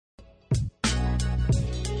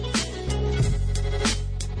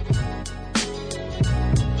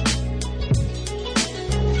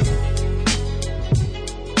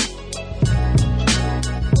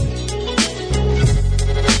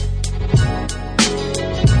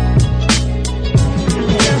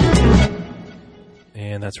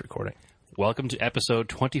And that's recording. Welcome to episode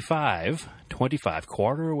 25. 25,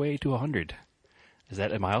 quarter away to 100. Is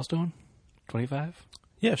that a milestone? 25?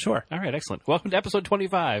 Yeah, sure. All right, excellent. Welcome to episode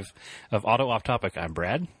 25 of Auto Off Topic. I'm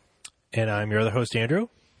Brad. And I'm your other host, Andrew.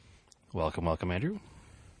 Welcome, Andrew.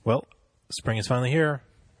 Well, spring is finally here.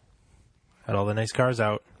 Had all the nice cars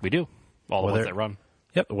out. We do. All the ones that run.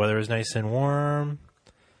 Yep, the weather is nice and warm.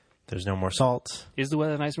 There's no more salt. Is the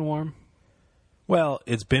weather nice and warm? Well,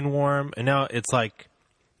 it's been warm, and now it's like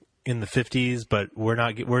in the 50s, but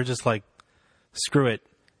we're just like, screw it.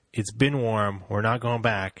 It's been warm. We're not going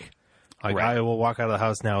back. Like, right. I will walk out of the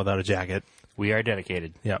house now without a jacket. We are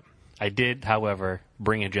dedicated. Yep. I did, however,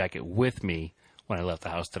 bring a jacket with me when I left the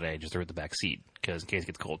house today, just threw it in the back seat, because in case it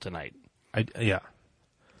gets cold tonight. Yeah.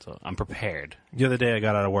 So I'm prepared. The other day I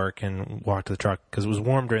got out of work and walked to the truck because it was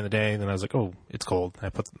warm during the day, and then I was like, oh, it's cold. I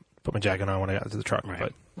put my jacket on when I got to the truck.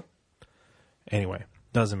 Right. But anyway,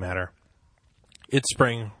 doesn't matter. It's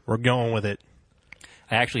spring. We're going with it.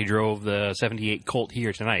 I actually drove the 78 Colt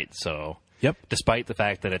here tonight, so Yep. despite the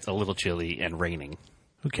fact that it's a little chilly and raining.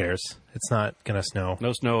 Who cares? It's not going to snow.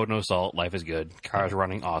 No snow, no salt. Life is good. Car's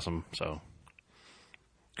running awesome, so.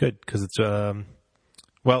 Good, because it's,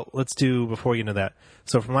 well, let's do, before we get into that.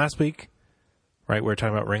 So from last week, right, we were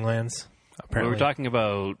talking about Ringlands. Apparently, We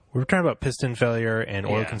were talking about piston failure and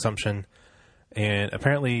oil Yeah. consumption. And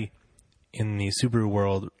apparently, in the Subaru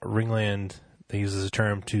world, Ringland, they use as a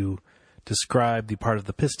term to describe the part of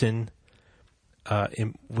the piston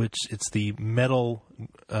in which it's the metal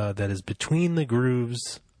that is between the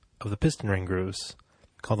grooves of the piston ring grooves.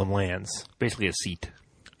 Call them lands. basically a seat.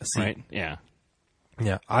 A seat. Right? Yeah.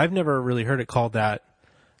 Yeah, I've never really heard it called that.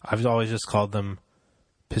 I've always just called them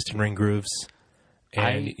piston ring grooves.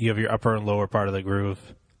 And you have your upper and lower part of the groove.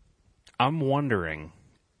 I'm wondering,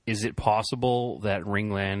 is it possible that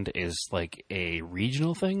Ringland is like a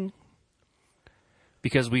regional thing?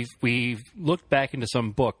 Because we've looked back into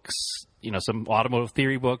some books, some automotive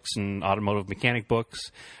theory books and automotive mechanic books,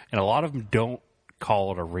 and a lot of them don't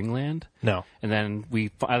call it a Ringland. No. And then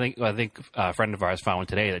I think a friend of ours found one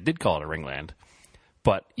today that did call it a Ringland.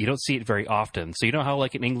 But you don't see it very often. So you know how,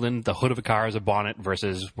 like in England, the hood of a car is a bonnet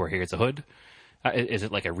versus where here it's a hood? Is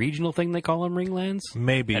it like a regional thing they call them Ringlands?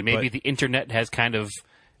 Maybe. And maybe the internet has kind of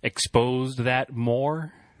exposed that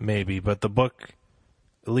more? Maybe, but the book,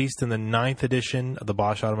 at least in the 9th edition of the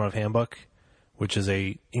Bosch Automotive Handbook, which is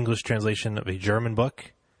a English translation of a German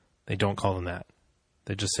book, they don't call them that.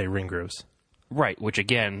 They just say ring grooves. Right, which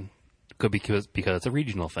again could be because it's a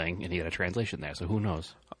regional thing and you got a translation there, so who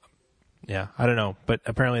knows? Yeah, I don't know, but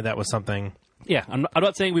apparently that was something. Yeah, I'm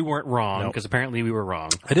not saying we weren't wrong, Nope. because apparently we were wrong.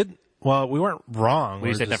 Well, we weren't wrong. We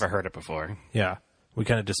just were had never heard it before. Yeah, we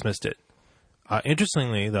kind of dismissed it.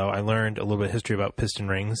 Interestingly, though, I learned a little bit of history about piston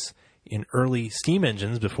rings. In early steam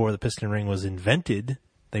engines, before the piston ring was invented,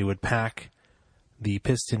 they would pack the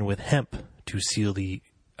piston with hemp to seal the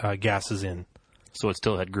gases in. So it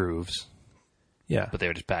still had grooves, Yeah, but they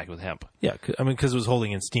were just packed with hemp. yeah. Because it was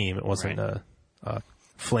holding in steam, it wasn't Right. a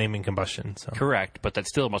flaming combustion. So Correct, but that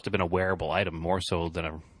still must have been a wearable item more so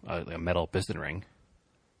than a metal piston ring.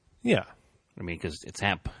 yeah, I mean, because it's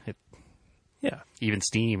hemp. yeah, Even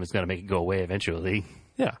steam is going to make it go away eventually.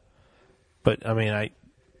 yeah. But I mean,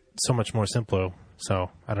 so much more simpler.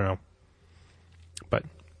 So I don't know, but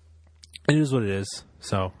it is what it is.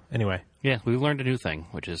 So anyway, Yeah, we've learned a new thing,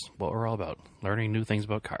 which is what we're all about, learning new things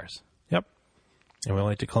about cars. yep. And we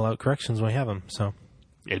like to call out corrections when we have them. So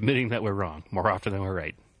Admitting that we're wrong more often than we're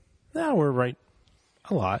right. yeah, we're right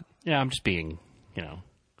a lot. Yeah, I'm just being,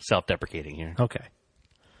 self-deprecating here. Okay,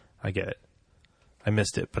 I get it. I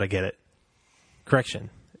missed it, but I get it. Correction.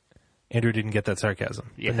 Andrew didn't get that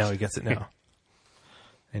sarcasm, Yes. but now he gets it now.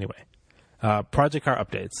 Anyway, project car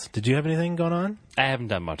updates. Did you have anything going on? I haven't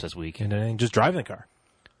done much this week. And anything? Just driving the car.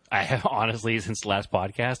 I have, honestly, since the last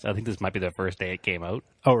podcast, I think this might be the first day it came out.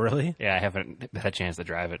 Oh, really? Yeah, I haven't had a chance to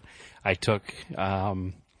drive it. I took,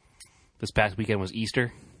 this past weekend was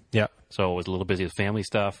Easter, Yeah. so I was a little busy with family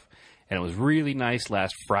stuff, and it was really nice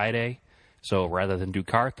last Friday. So rather than do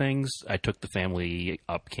car things, I took the family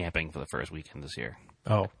up camping for the first weekend this year.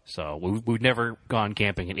 Oh, So we'd never gone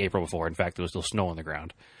camping in April before. In fact, there was still snow on the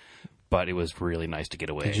ground. But it was really nice to get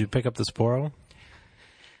away. did you pick up the Sapporo?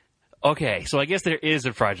 Okay, so I guess there is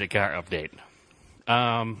a Project Car update.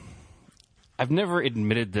 I've never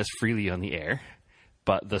admitted this freely on the air,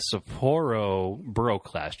 but the Sapporo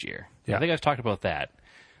broke last year. Yeah. I think I've talked about that.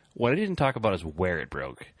 What I didn't talk about is where it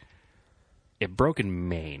broke. It broke in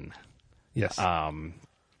Maine. Yes.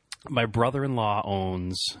 My brother-in-law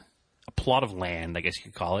owns a plot of land, I guess you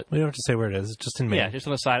could call it. We don't have to say where it is. It's just in Maine. Yeah, just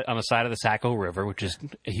on the side of the Saco River, which is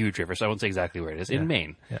a huge river, so I won't say exactly where it is, in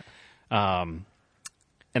Maine. Yeah.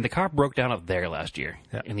 And the car broke down up there last year.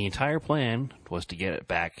 Yeah. And the entire plan was to get it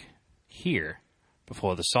back here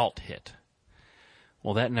before the salt hit.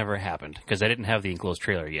 Well, that never happened because I didn't have the enclosed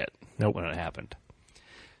trailer yet when it happened.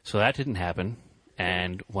 So that didn't happen.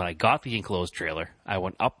 And when I got the enclosed trailer, I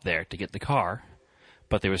went up there to get the car.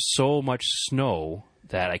 But there was so much snow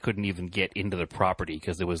that I couldn't even get into the property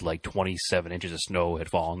because there was like 27 inches of snow had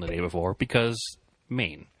fallen the day before because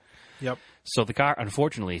Maine. Yep. So the car,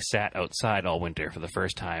 unfortunately, sat outside all winter for the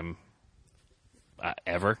first time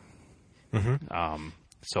ever. Mm-hmm.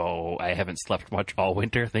 So I haven't slept much all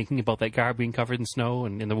winter thinking about that car being covered in snow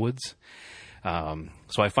and in the woods. So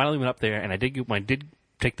I finally went up there, and when I did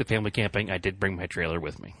take the family camping, I did bring my trailer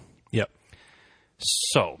with me. Yep.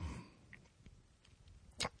 So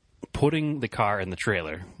putting the car in the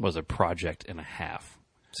trailer was a project and a half.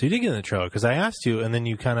 So you did get in the trailer because I asked you, and then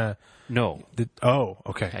you kind of... No. Oh,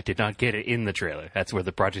 okay. I did not get it in the trailer. That's where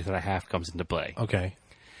the project and a half comes into play. Okay.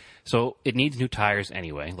 So it needs new tires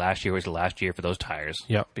anyway. Last year was the last year for those tires.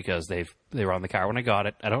 Yep. Because they were on the car when I got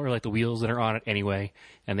it. I don't really like the wheels that are on it anyway,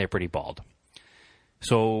 and they're pretty bald.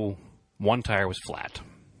 So one tire was flat.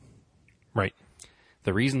 Right.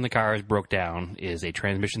 The reason the car is broke down is a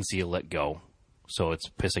transmission seal let go. So it's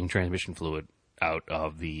pissing transmission fluid out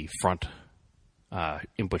of the front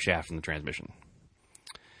input shaft in the transmission.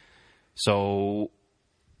 So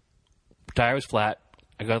tire was flat.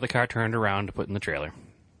 I got the car turned around to put in the trailer.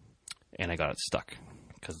 And I got it stuck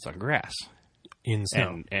because it's on grass. In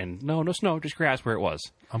snow. And no snow, just grass where it was.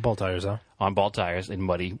 On ball tires, though. On bald tires in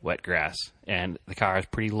muddy, wet grass. And the car is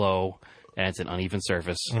pretty low, and it's an uneven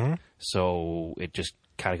surface. Mm-hmm. So it just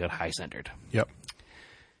kind of got high-centered. Yep.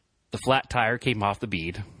 The flat tire came off the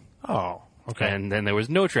bead. Oh, okay. And then there was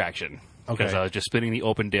no traction. Okay. Because I was just spinning the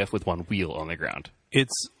open diff with one wheel on the ground.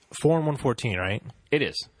 It's 4 and 114, right? It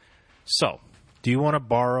is. So... Do you want to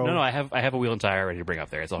borrow... No, I have a wheel and tire ready to bring up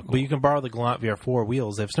there. It's all cool. But you can borrow the Galant VR4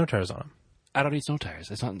 wheels. They have snow tires on them. I don't need snow tires.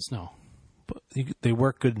 It's not in snow. But they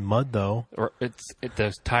work good in mud, though. Or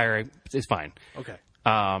the tire is fine. Okay.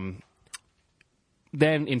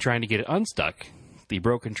 Then, in trying to get it unstuck, the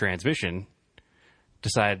broken transmission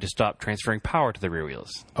decided to stop transferring power to the rear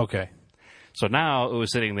wheels. Okay. So now it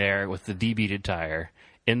was sitting there with the debeaded tire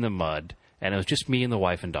in the mud, and it was just me and the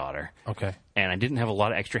wife and daughter. Okay. And I didn't have a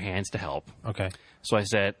lot of extra hands to help. Okay. So I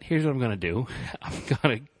said, here's what I'm going to do. I'm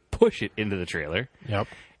going to push it into the trailer. Yep.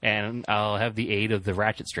 And I'll have the aid of the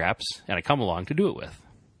ratchet straps, and I come along to do it with.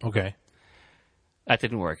 Okay. That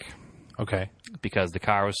didn't work. Okay. Because the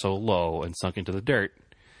car was so low and sunk into the dirt,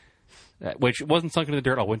 which wasn't sunk into the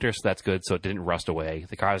dirt all winter, so that's good, so it didn't rust away.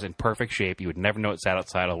 The car was in perfect shape. You would never know it sat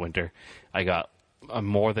outside all winter. I'm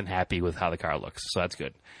more than happy with how the car looks, so that's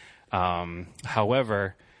good.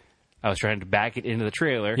 However, I was trying to back it into the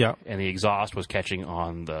trailer, and the exhaust was catching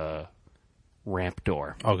on the ramp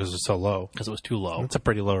door. Oh, because it's so low. Because it was too low. It's a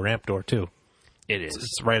pretty low ramp door, too. It is.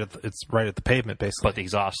 It's right at the pavement, basically. But the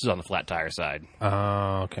exhaust is on the flat tire side.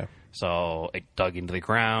 Oh, okay. So it dug into the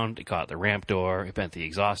ground, it caught the ramp door, it bent the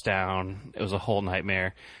exhaust down. It was a whole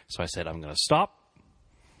nightmare. So I said, I'm going to stop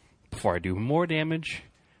before I do more damage.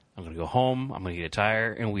 I'm going to go home, I'm going to get a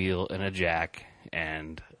tire and wheel and a jack,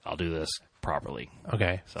 and I'll do this properly.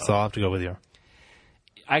 Okay, so I'll have to go with you.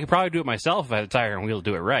 I could probably do it myself if I had a tire and wheel to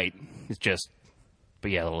do it right. It's just,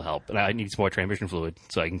 but yeah, it'll help. And I need some more transmission fluid,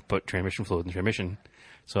 so I can put transmission fluid in the transmission,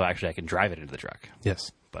 so actually I can drive it into the truck. Yes.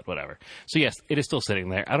 But whatever. So yes, it is still sitting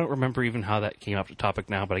there. I don't remember even how that came up to topic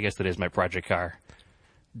now, but I guess that is my project car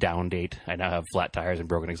down date. I now have flat tires and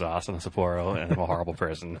broken exhaust on the Sapporo, and I'm a horrible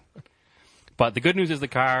person. But the good news is the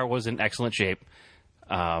car was in excellent shape.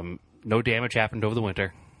 No damage happened over the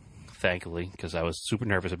winter, thankfully, because I was super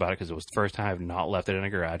nervous about it because it was the first time I've not left it in a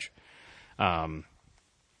garage.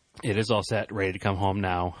 It is all set, ready to come home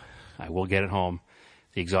now. I will get it home.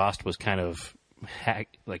 The exhaust was kind of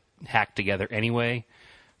hacked together anyway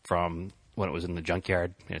from when it was in the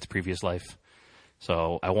junkyard in its previous life.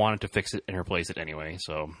 So I wanted to fix it and replace it anyway.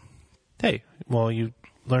 So, hey, well, you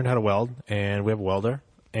learned how to weld, and we have a welder,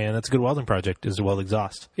 and that's a good welding project, is to weld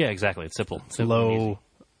exhaust. Yeah, exactly. It's simple.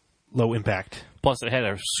 Low impact. Plus, it had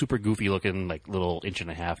a super goofy looking, little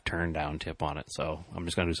 1.5-inch turn down tip on it. So I'm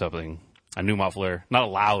just going to do something, a new muffler, not a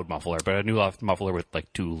loud muffler, but a new muffler with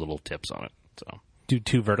 2 little tips on it. So do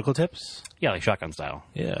 2 vertical tips? Yeah, like shotgun style.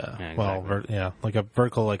 Yeah. Exactly. Well, like a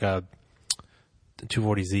vertical, like a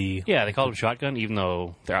 240Z. Yeah, they call them shotgun, even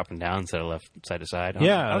though they're up and down instead of left side to side. I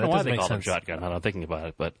don't know why they call them shotgun. I'm thinking about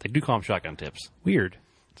it, but they do call them shotgun tips. Weird.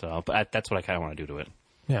 So, but that's what I kind of want to do to it.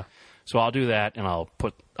 Yeah. So I'll do that, and I'll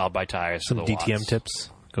buy tires. Some for the DTM watts. Tips.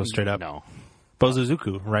 Go straight up. No.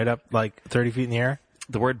 Bozozuku, right up 30 feet in the air.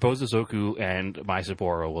 The word Bozozoku and my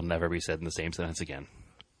Sapporo will never be said in the same sentence again.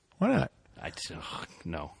 Why not?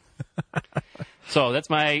 No. So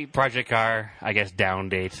that's my project car, I guess, down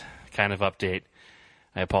date kind of update.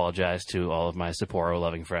 I apologize to all of my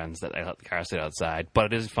Sapporo-loving friends that I let the car sit outside,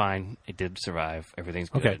 but it is fine. It did survive. Everything's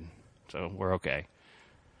good. Okay. So we're okay.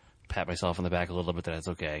 Pat myself on the back a little bit that it's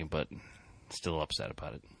okay, but still upset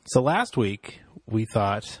about it. So last week, I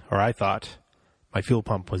thought, my fuel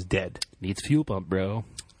pump was dead. Needs fuel pump, bro.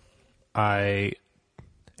 I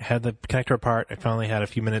had the connector apart. I finally had a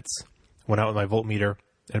few minutes, went out with my voltmeter,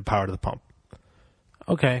 and powered the pump.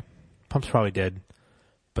 Okay, pump's probably dead.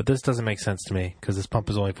 But this doesn't make sense to me, because this pump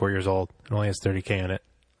is only 4 years old. It only has 30K in it.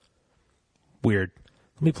 Weird.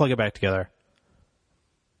 Let me plug it back together.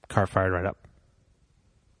 Car fired right up.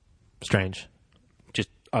 Strange. Just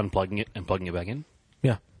unplugging it and plugging it back in?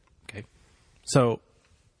 Yeah. Okay. So,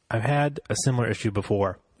 I've had a similar issue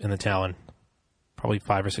before in the Talon, probably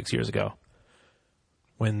 5 or 6 years ago.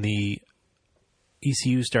 When the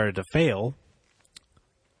ECU started to fail,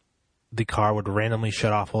 the car would randomly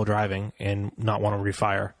shut off while driving and not want to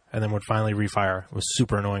refire, and then would finally refire. It was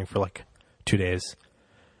super annoying for like 2 days.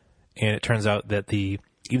 And it turns out that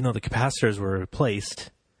even though the capacitors were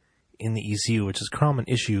replaced in the ECU, which is a common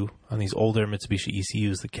issue on these older Mitsubishi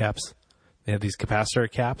ECUs, the caps, they have these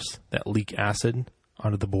capacitor caps that leak acid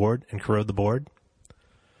onto the board and corrode the board.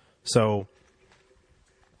 So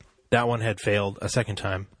that one had failed a second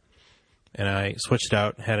time, and I switched it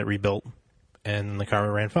out, had it rebuilt, and the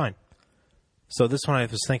car ran fine. So this one I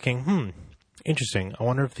was thinking, interesting. I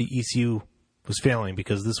wonder if the ECU was failing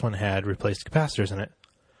because this one had replaced capacitors in it.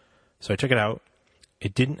 So I took it out.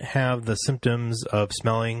 It didn't have the symptoms of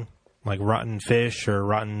smelling like rotten fish or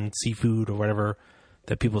rotten seafood or whatever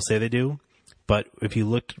that people say they do. But if you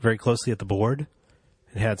looked very closely at the board,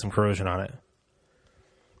 it had some corrosion on it.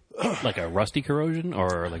 Like a rusty corrosion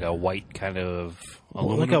or like a white kind of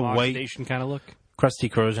aluminum like a white oxidation kind of look? Crusty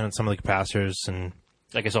corrosion on some of the capacitors, and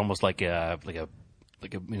I guess almost like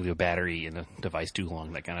maybe a battery in a device too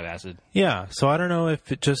long, that kind of acid. yeah. So I don't know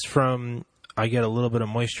if it just from I get a little bit of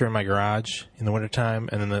moisture in my garage in the wintertime,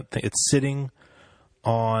 and then it's sitting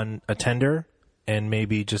on a tender and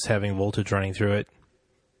maybe just having voltage running through it.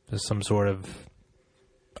 There's some sort of,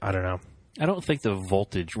 I don't know. I don't think the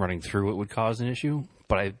voltage running through it would cause an issue,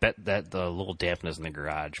 but I bet that the little dampness in the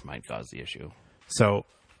garage might cause the issue. So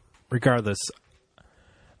regardless,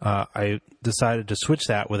 I decided to switch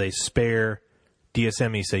that with a spare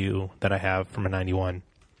DSM ECU that I have from a 91,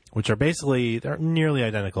 which they're nearly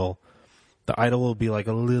identical. The idle will be like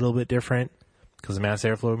a little bit different because the mass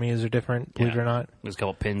airflow meters are different, believe it or not. There's a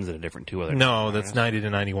couple pins that are different too. No, that's 90 to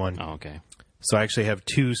 91. Oh, okay. So I actually have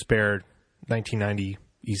two spare 1990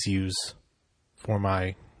 ECUs for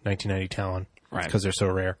my 1990 Talon. Right. Because they're so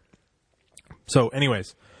rare. So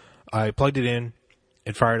anyways, I plugged it in.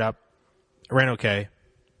 It fired up. It ran okay.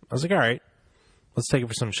 I was like, all right, let's take it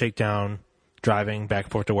for some shakedown driving back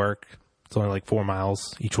and forth to work. It's only like 4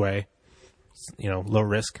 miles each way. It's, low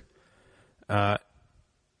risk.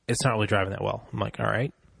 It's not really driving that well. I'm like, all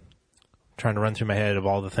right. Trying to run through my head of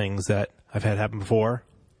all the things that I've had happen before.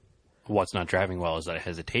 What's not driving well? Is that a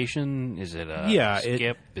hesitation? Is it a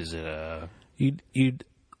skip? Is it a... You'd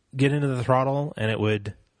get into the throttle and it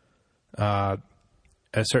would, at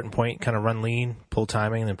a certain point, kind of run lean, pull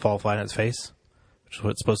timing, and then fall flat on its face, which is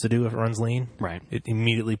what it's supposed to do if it runs lean. Right. It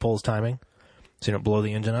immediately pulls timing, so you don't blow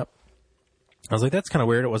the engine up. I was like, that's kind of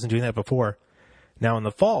weird. It wasn't doing that before. Now in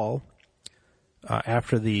the fall,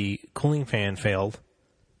 after the cooling fan failed,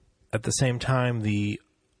 at the same time the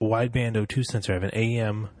wideband O2 sensor, I have an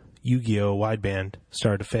AM Yu-Gi-Oh wideband,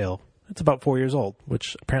 started to fail. It's about 4 years old,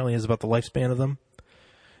 which apparently is about the lifespan of them,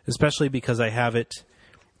 especially because I have it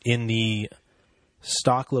in the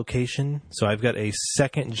stock location. So I've got a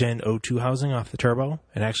second gen O2 housing off the turbo,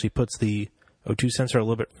 and actually puts the O2 sensor a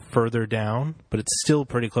little bit further down, but it's still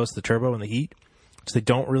pretty close to the turbo in the heat, which they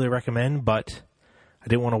don't really recommend, but I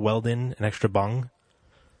didn't want to weld in an extra bung.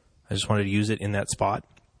 I just wanted to use it in that spot.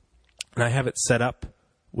 And I have it set up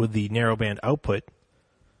with the narrowband output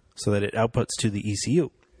so that it outputs to the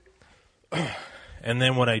ECU. And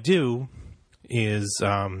then what I do is,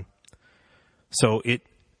 I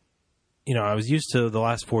was used to the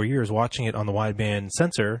last 4 years watching it on the wideband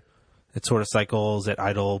sensor. It sort of cycles at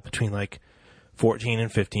idle between like 14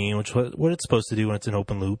 and 15, which is what it's supposed to do when it's an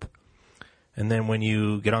open loop. And then when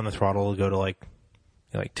you get on the throttle, it'll go to like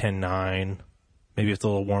 10.9. Maybe if it's a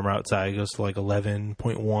little warmer outside, it goes to like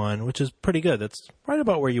 11.1, which is pretty good. That's right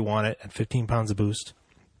about where you want it at 15 pounds of boost.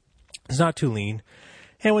 It's not too lean.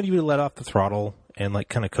 And when you would let off the throttle and like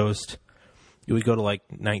kind of coast, you would go to like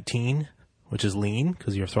 19, which is lean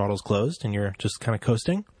because your throttle's closed and you're just kind of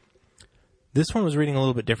coasting. This one was reading a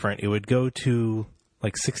little bit different. It would go to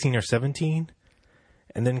like 16 or 17,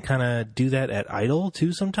 and then kind of do that at idle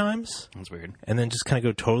too sometimes. That's weird. And then just kind of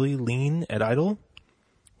go totally lean at idle,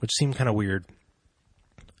 which seemed kind of weird.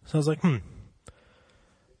 So I was like,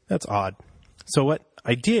 that's odd. So what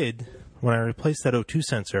I did when I replaced that O2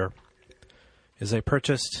 sensor is I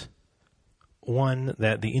purchased one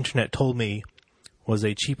that the internet told me was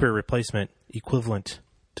a cheaper replacement equivalent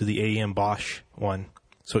to the AEM Bosch one.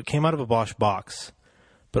 So it came out of a Bosch box,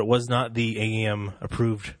 but it was not the AEM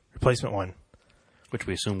approved replacement one. Which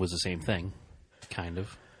we assume was the same thing, kind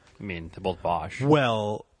of. I mean, they're both Bosch.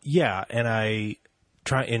 Well, yeah, and I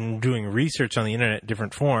try in doing research on the internet,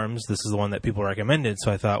 different forums. This is the one that people recommended,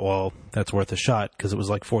 so I thought, well, that's worth a shot because it was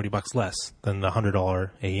like $40 less than the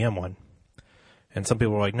 $100 AEM one. And some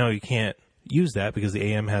people were like, no, you can't use that because the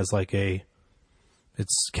AEM has like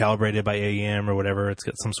it's calibrated by AEM or whatever. It's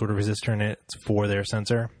got some sort of resistor in it. It's for their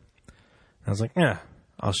sensor. And I was like, yeah,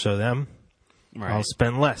 I'll show them. Right. I'll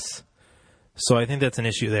spend less. So I think that's an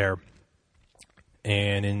issue there.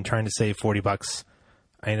 And in trying to save $40,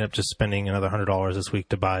 I ended up just spending another $100 this week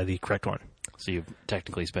to buy the correct one. So you've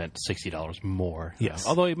technically spent $60 more. Yes.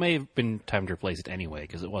 Although it may have been time to replace it anyway,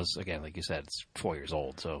 because it was, again, like you said, it's 4 years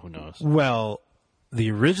old, so who knows? Well,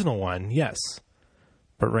 the original one, yes.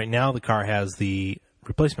 But right now the car has the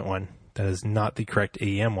replacement one that is not the correct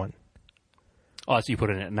AEM one. Oh, so you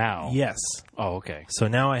put it in it now? Yes. Oh, okay. So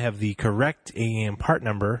now I have the correct AEM part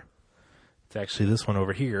number. It's actually this one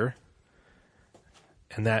over here.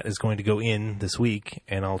 And that is going to go in this week,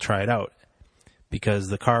 and I'll try it out. Because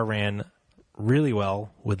the car ran really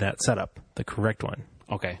well with that setup, the correct one.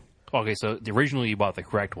 Okay. Okay, so the original you bought the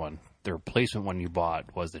correct one. The replacement one you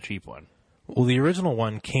bought was the cheap one. Well, the original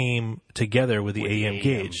one came together with the AEM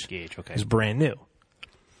gauge. Okay. It's brand new.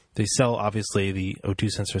 They sell, obviously, the O2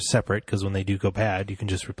 sensor separate, because when they do go bad, you can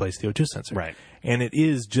just replace the O2 sensor. Right. And it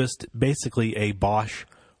is just basically a Bosch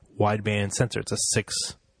wideband sensor. It's a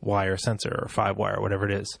 6-wire sensor, or 5-wire, whatever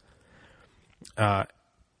it is. They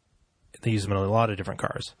use them in a lot of different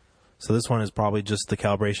cars. So this one is probably just, the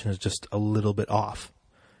calibration is just a little bit off.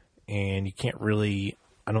 And you can't really,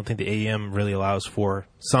 I don't think the AEM really allows for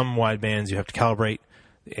some widebands you have to calibrate.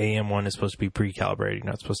 The AEM one is supposed to be pre-calibrated.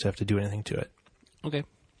 You're not supposed to have to do anything to it. Okay.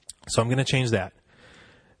 So I'm going to change that.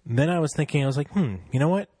 Then I was thinking, I was like, you know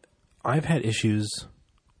what? I've had issues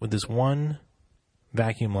with this one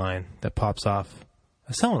vacuum line that pops off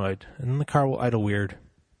a solenoid, and then the car will idle weird.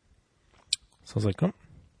 So I was like,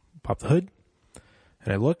 pop the hood,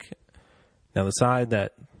 and I look. Now the side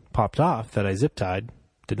that popped off, that I zip tied,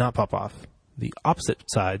 did not pop off. The opposite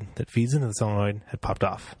side that feeds into the solenoid had popped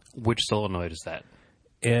off. Which solenoid is that?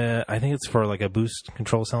 I think it's for like a boost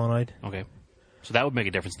control solenoid. Okay. So that would make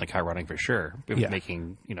a difference in the car running for sure. If it's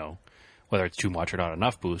making, whether it's too much or not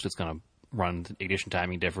enough boost, it's going to run ignition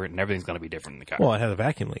timing different, and everything's going to be different in the car. Well, it had a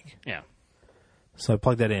vacuum leak. Yeah. So I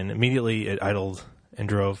plugged that in. Immediately it idled and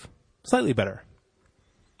drove slightly better.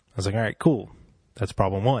 I was like, all right, cool. That's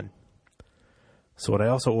problem one. So what I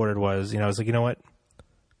also ordered was, I was like, you know what?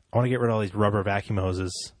 I want to get rid of all these rubber vacuum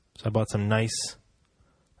hoses. So I bought some nice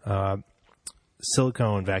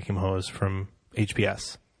silicone vacuum hose from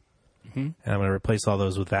HPS. Mm-hmm. And I'm going to replace all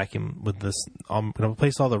those with vacuum, with this. I'm going to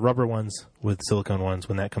replace all the rubber ones with silicone ones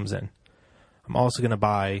when that comes in. I'm also going to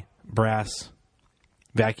buy brass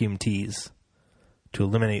vacuum tees to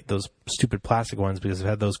eliminate those stupid plastic ones because I've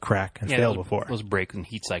had those crack and fail before. Those break in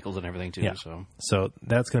heat cycles and everything too. Yeah. So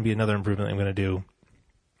that's going to be another improvement I'm going to do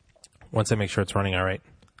once I make sure it's running all right.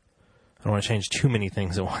 I don't want to change too many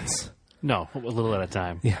things at once. No, a little at a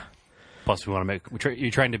time. Yeah. Plus, we want to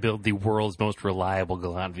you're trying to build the world's most reliable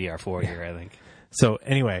Galant VR4 here, I think. So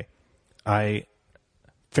anyway, I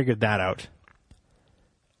figured that out.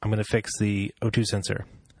 I'm going to fix the O2 sensor.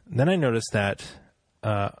 Then I noticed that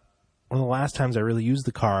one of the last times I really used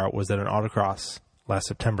the car was at an autocross last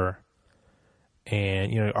September.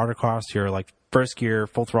 And, autocross, you're like first gear,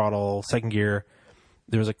 full throttle, second gear.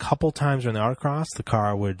 There was a couple times during the autocross, the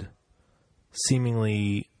car would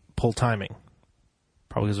seemingly pull timing.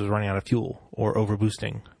 Probably because it was running out of fuel or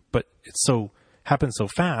overboosting. But it happened so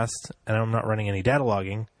fast, and I'm not running any data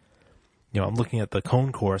logging. I'm looking at the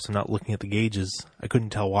cone course. I'm not looking at the gauges. I couldn't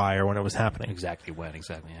tell why or when it was happening. Exactly when,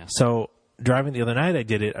 yeah. So driving the other night, I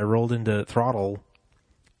did it. I rolled into throttle,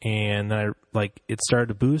 and then it started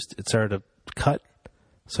to boost. It started to cut.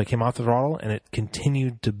 So I came off the throttle, and it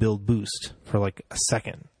continued to build boost for like a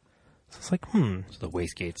second. So it's like, So the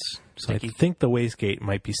wastegate's sticky? I think the wastegate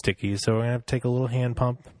might be sticky, so we're going to have to take a little hand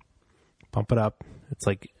pump it up. It's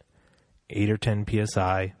like 8 or 10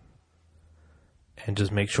 PSI, and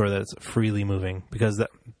just make sure that it's freely moving, because that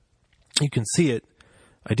you can see it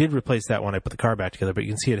I did replace that when I put the car back together, but you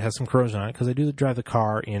can see it has some corrosion on it because I do drive the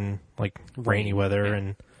car in like rainy weather,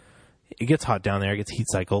 and it gets hot down there. It gets heat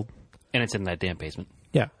cycled, And it's in that damp basement.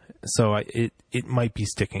 yeah. So it might be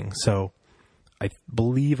sticking. So I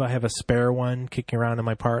believe I have a spare one kicking around in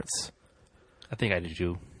my parts. I think I did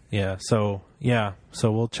too. Yeah. So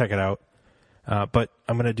we'll check it out. But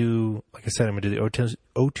I'm gonna do, like I said, I'm gonna do the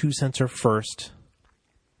O2 sensor first,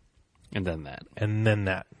 And then that. and then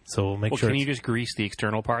that. So we'll make sure. Can you just grease the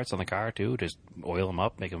external parts on the car too? Just oil them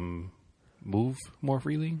up, make them move more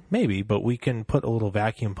freely? Maybe, but we can put a little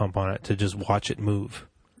vacuum pump on it to just watch it move.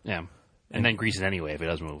 Yeah. And then grease it anyway if it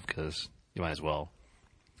does move, because you might as well.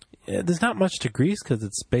 Yeah, there's not much to grease because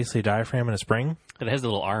it's basically a diaphragm and a spring. It has the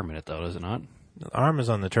little arm in it, though, does it not? The arm is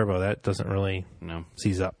on the turbo. That doesn't really No.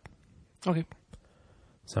 seize up. Okay.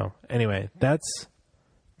 So anyway, that's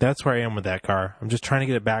where I am with that car. I'm just trying to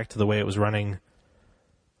get it back to the way it was running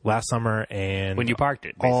last summer and When you parked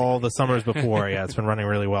it, basically. all the summers before. Yeah, it's been running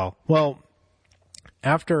really well. Well,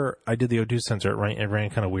 after I did the O2 sensor, it ran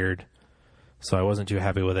kind of weird. So I wasn't too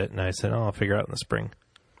happy with it, and I said, I'll figure it out in the spring.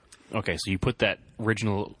 Okay, so you put that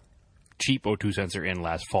original cheap O2 sensor in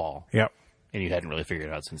last fall, Yep. and you hadn't really figured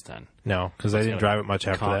it out since then. No, because I didn't drive it much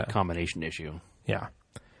after that. Combination issue. Yeah.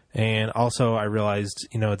 And also I realized,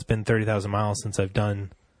 it's been 30,000 miles since I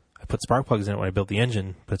put spark plugs in it when I built the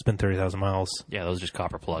engine, but it's been 30,000 miles. Yeah, those are just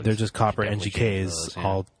copper plugs. They're just copper Definitely change NGKs. those, yeah.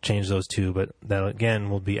 I'll change those too, but that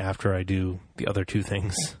again will be after I do the other two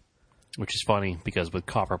things. Which is funny, because with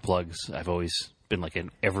copper plugs, I've always been like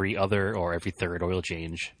in every other or every third oil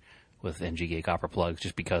change with NGK copper plugs,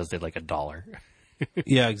 just because they're like $1.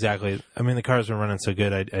 Yeah, exactly. I mean, the car's been running so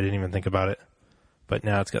good, I didn't even think about it. But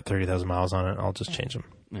now it's got 30,000 miles on it. I'll just change them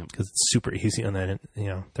Yeah. because it's super easy on that.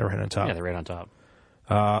 They're right on top. Yeah, they're right on top.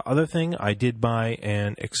 Other thing, I did buy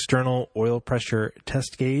an external oil pressure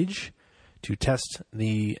test gauge to test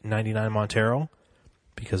the 99 Montero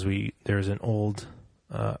because there's an old,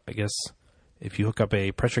 I guess, if you hook up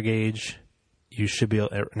a pressure gauge, you should be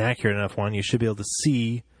an accurate enough one. You should be able to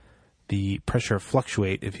see the pressure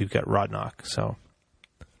fluctuate if you've got rod knock. So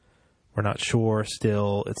we're not sure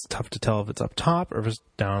still. It's tough to tell if it's up top or if it's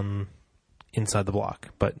down inside the block.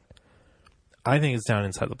 But I think it's down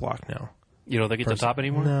inside the block now. You don't think it's on top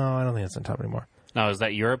anymore? No, I don't think it's on top anymore. Now, is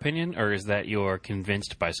that your opinion, or is that your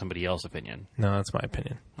convinced by somebody else's opinion? No, that's my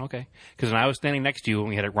opinion. Okay. Because when I was standing next to you when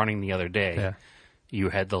we had it running the other day, Yeah. you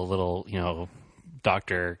had the little,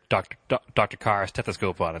 Dr. Carr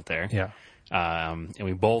stethoscope on it there. Yeah. And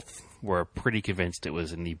we both were pretty convinced it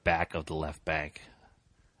was in the back of the left bank.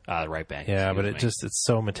 The right bank. Yeah, but excuse me. it's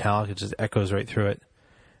so metallic, it just echoes right through it.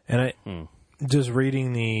 And just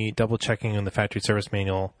reading the double checking in the factory service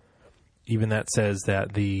manual, even that says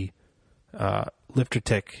that the lifter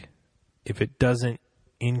tick, if it doesn't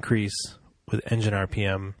increase with engine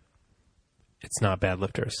RPM, it's not bad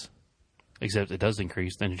lifters. Except it does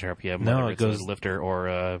increase the engine RPM. No, whether it it's a goes lifter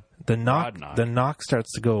or the rod knock. The knock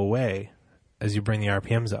starts to go away as you bring the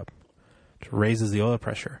RPMs up. It raises the oil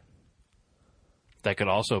pressure. That could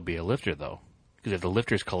also be a lifter, though, because if the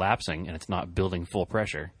lifter's collapsing and it's not building full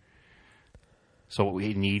pressure, so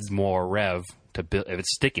it needs more rev to build. If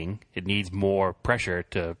it's sticking, it needs more pressure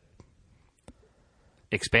to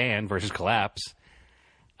expand versus collapse.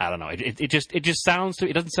 I don't know. It just sounds to.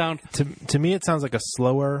 It doesn't sound To me, it sounds like a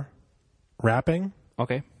slower wrapping.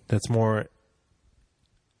 okay. That's more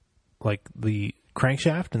like the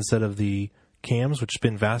crankshaft instead of the cams, which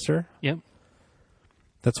spin faster. Yep.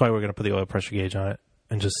 That's why we're going to put the oil pressure gauge on it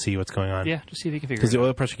and just see what's going on. Yeah. Just see if you can figure Because it the out.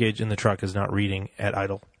 oil pressure gauge in the truck is not reading at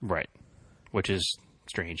idle. Right. Which is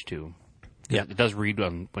strange too. Yeah. It does read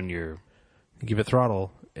when you're. You give it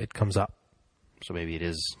throttle, it comes up. So maybe it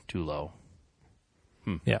is too low.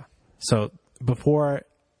 Yeah. So before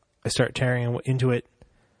I start tearing into it,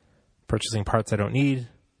 purchasing parts I don't need,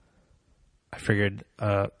 I figured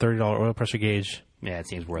a $30 oil pressure gauge Yeah, it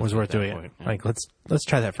seems worth was it worth at that doing point. it. Yeah. Like let's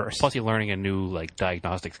try that first. Plus, you're learning a new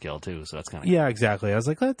diagnostic skill too, so that's kind of Yeah, exactly. I was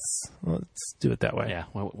like, let's do it that way. yeah.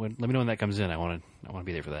 Well, let me know when that comes in. I want to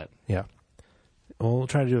be there for that. Yeah. We'll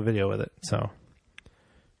try to do a video with it. So,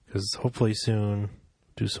 because hopefully soon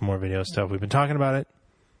do some more video stuff. We've been talking about it.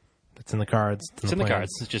 It's in the cards. It's in the plans.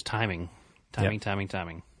 cards. It's just timing.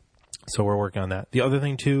 Timing. So we're working on that. The other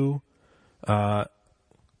thing too,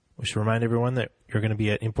 we should remind everyone that you're going to be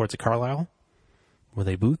at Imports at Carlisle with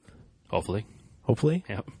a booth, Hopefully. hopefully.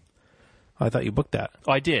 Yep. I thought you booked that.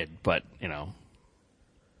 Oh, I did, but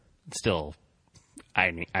it's still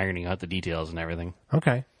ironing out the details and everything.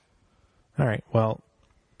 Okay. All right. Well,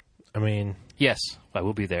 I mean, Yes, I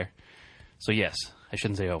will be there. So yes, I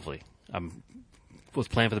shouldn't say hopefully. I'm let's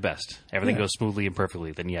plan for the best. Everything Yeah. goes smoothly and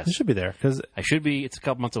perfectly. Then yes, It should be there because I should be. It's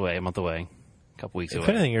a month away, a couple weeks if away.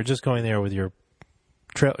 anything, you're just going there with your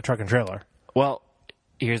truck and trailer. Well,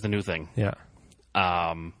 here's the new thing. Yeah.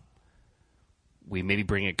 We maybe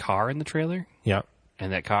bring a car in the trailer, Yeah.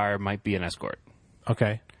 and that car might be an Escort.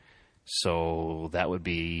 Okay. So that would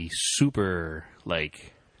be super,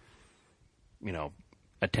 like,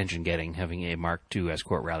 attention getting having a Mark II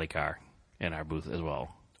Escort rally car in our booth as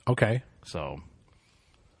well. Okay. So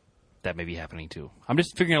that may be happening too. I'm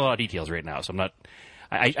just figuring out a lot of details right now, so I'm not.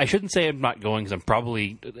 I shouldn't say I'm not going because I'm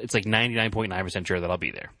probably. It's like 99.9% sure that I'll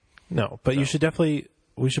be there. No, but you should definitely.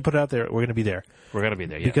 We should put it out there. We're going to be there. We're gonna be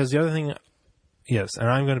there, yeah. Because the other thing, yes, and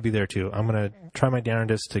I'm going to be there too. I'm going to try my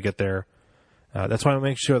darndest to get there. That's why I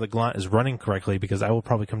make sure the Glant is running correctly because I will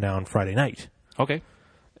probably come down Friday night. Okay.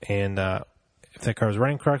 And if that car is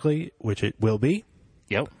running correctly, which it will be,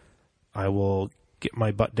 Yep. I will get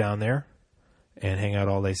my butt down there and hang out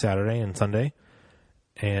all day Saturday and Sunday.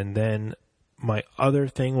 And then my other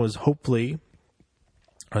thing was hopefully,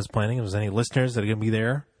 I was planning if there's any listeners that are going to be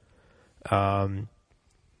there,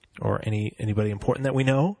 or anybody important that we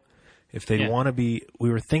know. If they Yeah. want to be, we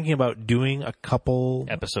were thinking about doing a couple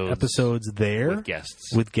episodes there with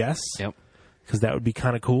guests. Yep. Yep. Because that would be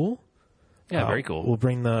kind of cool. Yeah, very cool. We'll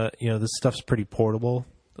bring this stuff's pretty portable.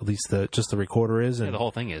 At least just the recorder is. And the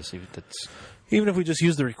whole thing is. That's, even if we just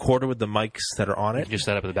use the recorder with the mics that are on you it. can just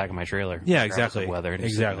set up at the back of my trailer. Yeah, regardless exactly. of weather. And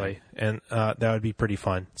just Exactly. And that would be pretty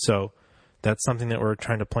fun. So that's something that we're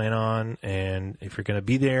trying to plan on. And if you're going to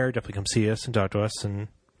be there, definitely come see us and talk to us and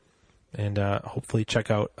hopefully check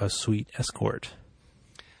out a sweet Escort.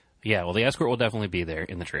 Yeah, well, the Escort will definitely be there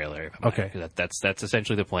in the trailer. Okay. That's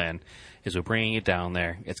essentially the plan, is we're bringing it down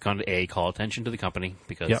there. It's going to, A, call attention to the company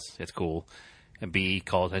because Yep. it's cool, and B,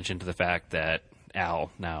 call attention to the fact that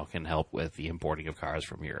Al now can help with the importing of cars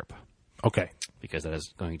from Europe Okay. because that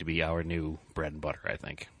is going to be our new bread and butter, I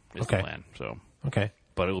think, is Okay. the plan. So, Okay.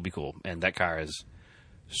 but it will be cool. And that car is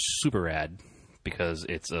super rad because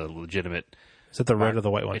it's a legitimate... Is it the red or the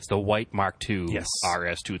white one? It's the white Mark II Yes.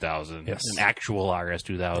 RS 2000. Yes. An actual RS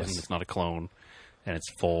 2000. Yes. It's not a clone. And it's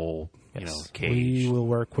full, Yes. cage, We will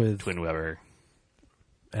work with twin Weber.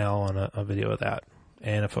 Al on a video of that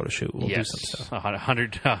and a photo shoot. We'll do some stuff.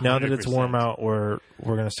 100. Now that it's warm out, we're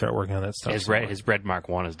going to start working on that stuff. His red Mark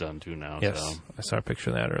 1 is done too now. Yes. So I saw a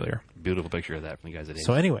picture of that earlier. beautiful picture of that from the guys at Ace.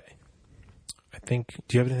 So anyway, I think,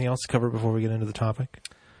 do you have anything else to cover before we get into the topic?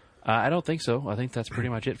 I don't think so. I think that's pretty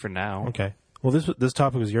much it for now. Okay. Well, this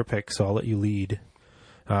topic was your pick, so I'll let you lead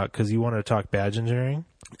because you wanted to talk badge engineering.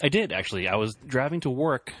 I did, actually. I was driving to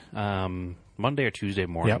work Monday or Tuesday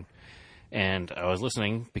morning, Yep. and I was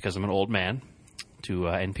listening, because I'm an old man, to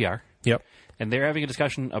NPR. Yep. And they're having a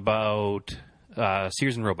discussion about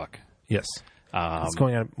Sears and Roebuck. Yes. It's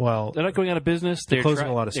going on. Well, They're not going out of business. They're closing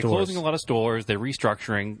a lot of They're stores. closing a lot of stores. They're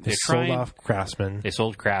restructuring. they sold off Craftsman. They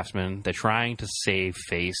sold Craftsman. They're trying to save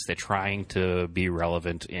face. They're trying to be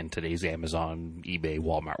relevant in today's Amazon, eBay,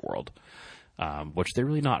 Walmart world, which they're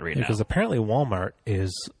really not right Because now. apparently Walmart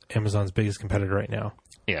is Amazon's biggest competitor right now.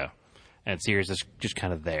 Yeah. And Sears is just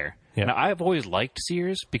kind of there. Yeah. Now, I've always liked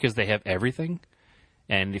Sears because they have everything.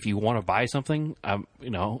 And if you want to buy something,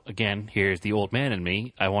 again, here's the old man in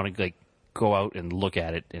me. I want to go out and look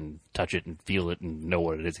at it and touch it and feel it and know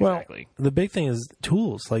what it is exactly. Well, the big thing is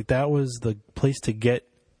tools. That was the place to get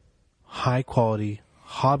high quality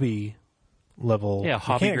hobby level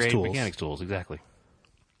hobby mechanics grade tools. mechanics tools, exactly.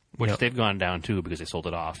 Which Yep. they've gone down too because they sold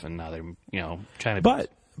it off, and now they're trying to.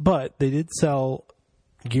 But they did sell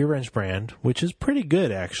Gear Wrench brand, which is pretty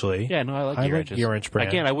good actually. Yeah, no, I like Gear Wrenches. Gear Wrench brand.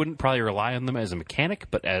 Again, I wouldn't probably rely on them as a mechanic,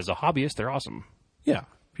 but as a hobbyist, they're awesome. Yeah,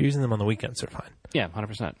 if you're using them on the weekends, they're fine. Yeah,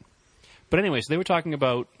 100%. But anyway, so they were talking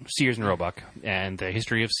about Sears and Roebuck and the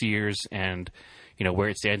history of Sears and, where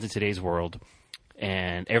it stands in today's world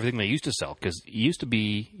and everything they used to sell. Because it used to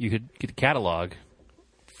be you could get a catalog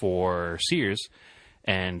for Sears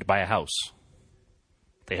and buy a house.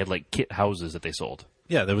 They had kit houses that they sold.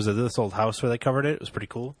 Yeah, there was this old house where they covered it. It was pretty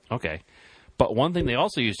cool. Okay. But one thing they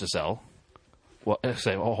also used to sell. Well,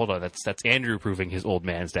 hold on. That's Andrew proving his old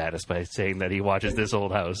man status by saying that he watches This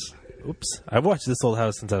Old House. Oops. I've watched This Old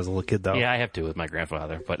House since I was a little kid, though. Yeah, I have too with my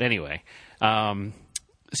grandfather. But anyway,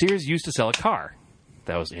 Sears used to sell a car.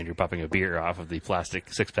 That was Andrew popping a beer off of the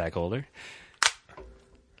plastic six-pack holder.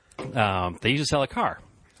 They used to sell a car.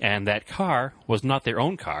 And that car was not their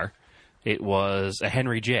own car. It was a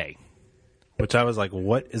Henry J. Which I was like,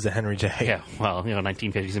 what is a Henry J? Yeah, well,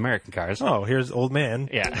 1950s American cars. Oh, here's old man.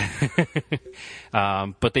 Yeah.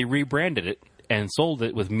 But they rebranded it and sold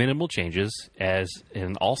it with minimal changes as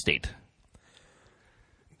an Allstate.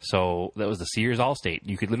 So that was the Sears Allstate.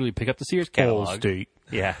 You could literally pick up the Sears catalog. Allstate.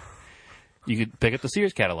 Yeah. You could pick up the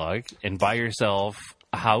Sears catalog and buy yourself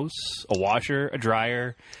a house, a washer, a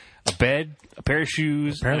dryer, a bed, a pair of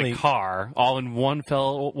shoes, and a car, all in one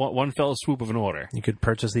fell swoop of an order. You could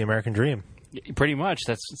purchase the American Dream. Pretty much.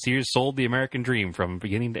 Sears sold the American Dream from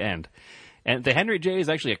beginning to end. And the Henry J is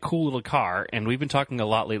actually a cool little car, and we've been talking a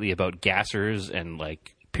lot lately about gassers and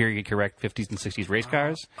like period correct 50s and 60s race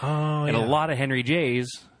cars. Oh, and a lot of Henry J's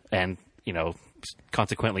and,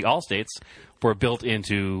 consequently Allstates were built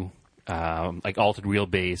into like altered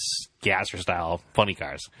wheelbase, gasser style funny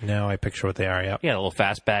cars. Now I picture what they are, yep. Yeah, a little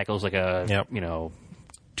fastback. It was like a,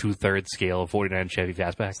 2/3 scale 49 Chevy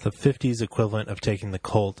fastback. It's the 50s equivalent of taking the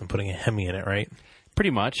Colt and putting a Hemi in it, right? Pretty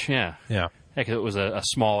much, yeah. Yeah. Yeah, 'cause it was a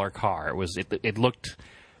smaller car. It looked,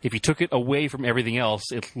 if you took it away from everything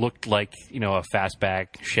else, it looked like, a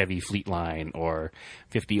fastback Chevy Fleetline or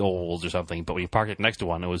 50 Olds or something. But when you parked it next to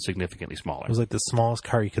one, it was significantly smaller. It was like the smallest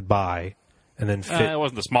car you could buy, and then fit. It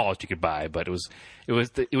wasn't the smallest you could buy, but it was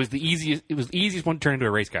the easiest one to turn into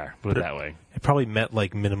a race car. Put it that way. It probably met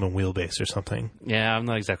like minimum wheelbase or something. Yeah, I'm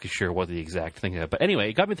not exactly sure what the exact thing is, but anyway,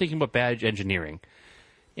 it got me thinking about badge engineering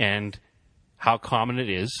and how common it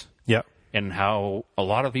is. Yep. And how a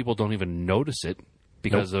lot of people don't even notice it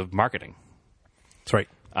because of marketing. That's right.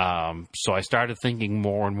 So I started thinking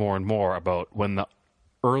more and more and more about when the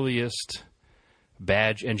earliest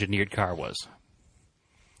badge engineered car was.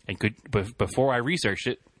 And before I researched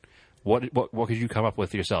it, what could you come up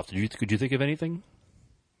with yourself? Could you think of anything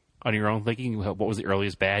on your own thinking? What was the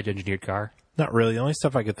earliest badge engineered car? Not really. The only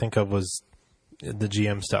stuff I could think of was the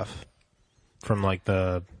GM stuff from like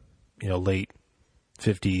the late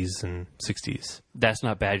 50s and 60s. That's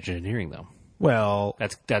not badge engineering, though. Well,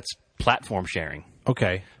 that's platform sharing.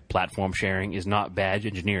 Okay. Platform sharing is not badge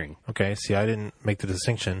engineering. Okay. See, I didn't make the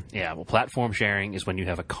distinction. Yeah. Well, platform sharing is when you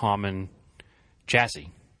have a common chassis,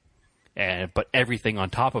 but everything on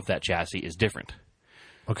top of that chassis is different.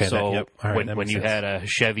 Okay. So All right, when you had a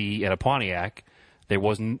Chevy and a Pontiac, there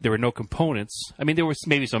were no components. I mean, there was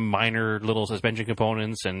maybe some minor little suspension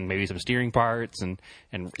components and maybe some steering parts and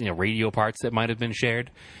radio parts that might have been shared,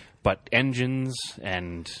 but engines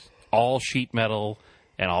and all sheet metal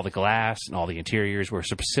and all the glass and all the interiors were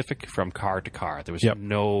specific from car to car. There was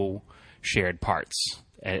no shared parts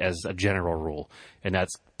as a general rule, and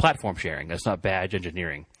that's platform sharing. That's not badge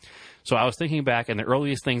engineering. So I was thinking back, and the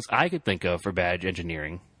earliest things I could think of for badge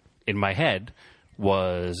engineering in my head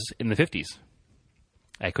was in the 50s.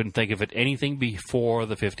 I couldn't think of anything before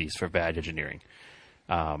the 50s for badge engineering.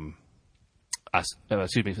 Excuse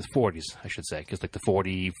me, the 40s, I should say, because like the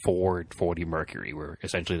 40 Ford, 40 Mercury were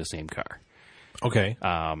essentially the same car. Okay.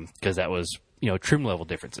 Because that was, trim level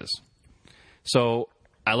differences. So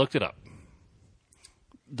I looked it up.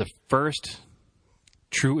 The first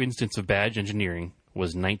true instance of badge engineering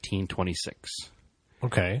was 1926.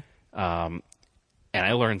 Okay. And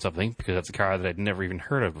I learned something because that's a car that I'd never even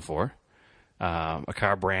heard of before. A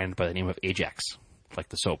car brand by the name of Ajax, like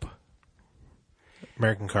the soap.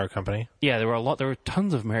 American Car Company. Yeah, there were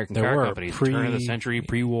tons of American car companies. Turn of the century,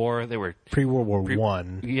 pre-war. They were pre-World War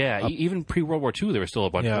One. Yeah, even pre-World War II, there were still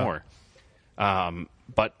a bunch more.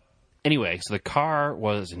 But anyway, so the car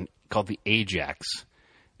was called the Ajax,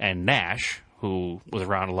 and Nash, who was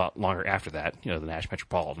around a lot longer after that, the Nash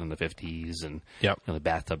Metropolitan in the 50s and the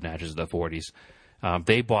bathtub Nashes in the 40s,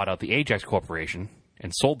 they bought out the Ajax Corporation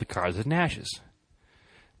and sold the cars as Nashes.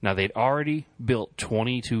 Now, they'd already built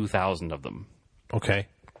 22,000 of them. Okay.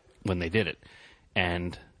 When they did it.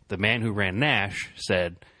 And the man who ran Nash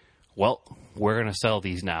said, well, we're going to sell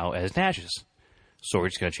these now as Nashes. So we're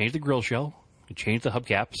just going to change the grill shell, change the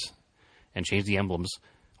hubcaps, and change the emblems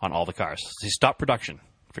on all the cars. So they stopped production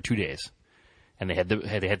for 2 days. And they had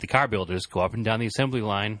the car builders go up and down the assembly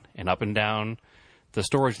line and up and down the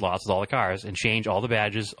storage lots with all the cars and change all the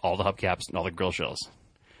badges, all the hubcaps, and all the grill shells.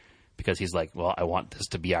 Because he's like, well, I want this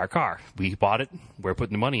to be our car. We bought it. We're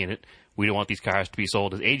putting the money in it. We don't want these cars to be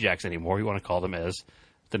sold as Ajax anymore. We want to call them as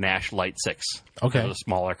the Nash Light 6. Okay. It was a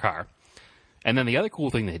smaller car. And then the other cool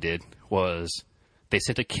thing they did was they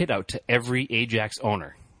sent a kit out to every Ajax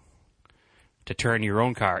owner to turn your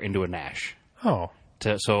own car into a Nash. Oh.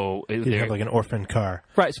 So you have like an orphan car.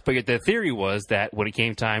 Right. But the theory was that when it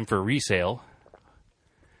came time for resale,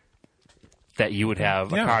 that you would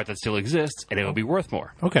have a car that still exists and it would be worth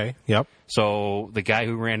more. Okay. Yep. So the guy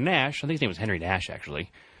who ran Nash, I think his name was Henry Nash,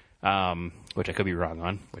 actually, which I could be wrong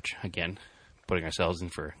on, which, again, putting ourselves in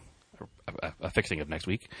for a fixing of next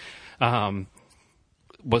week,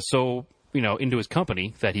 was so, into his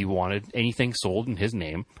company that he wanted anything sold in his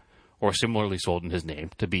name or similarly sold in his name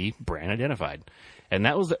to be brand identified. And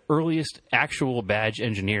that was the earliest actual badge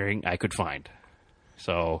engineering I could find.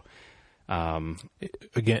 So,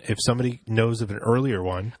 again, if somebody knows of an earlier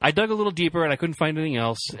one, I dug a little deeper and I couldn't find anything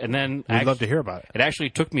else. And then we'd love to hear about it. It actually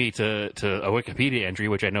took me to a Wikipedia entry,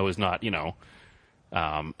 which I know is not,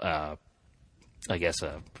 I guess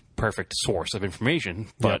a perfect source of information,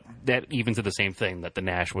 but that even said the same thing, that the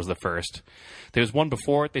Nash was the first. There was one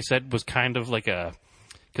before it they said was kind of like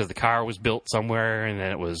because the car was built somewhere and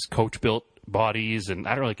then it was coach built bodies, and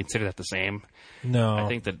I don't really consider that the same. No. I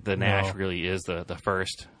think that the Nash really is the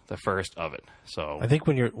first of it. So I think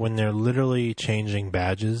when they're literally changing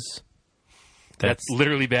badges, that's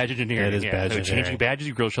literally badge engineering. That is badge They're engineering. changing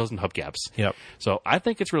badges, grill shells, and hubcaps. Yep. So I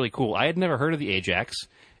think it's really cool. I had never heard of the Ajax,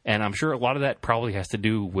 and I'm sure a lot of that probably has to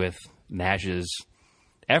do with Nash's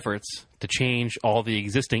efforts to change all the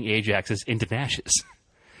existing Ajaxes into Nashes.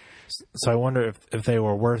 So I wonder if they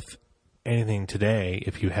were worth anything today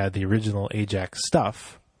if you had the original Ajax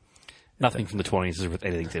stuff. Nothing from the 20s is worth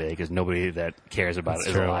anything today because nobody that cares about it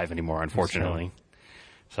is alive anymore, unfortunately.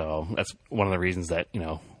 So that's one of the reasons that,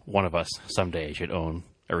 one of us someday should own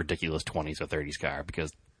a ridiculous 20s or 30s car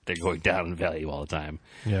because they're going down in value all the time.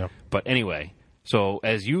 Yeah. But anyway, so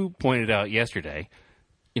as you pointed out yesterday,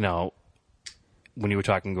 when you were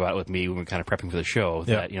talking about it with me when we were kind of prepping for the show,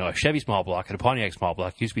 that, a Chevy small block and a Pontiac small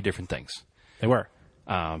block used to be different things. They were.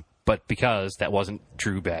 But because that wasn't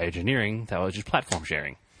true badge engineering, that was just platform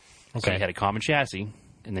sharing. Okay. So you had a common chassis,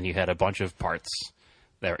 and then you had a bunch of parts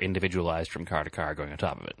that were individualized from car to car going on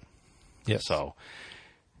top of it. Yes. So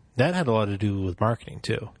that had a lot to do with marketing,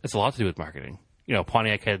 too. It's a lot to do with marketing.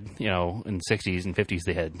 Pontiac had, in the 60s and 50s,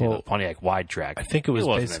 they had Pontiac wide track. I think it was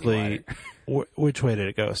basically, which way did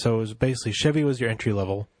it go? So it was basically Chevy was your entry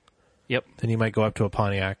level. Yep. Then you might go up to a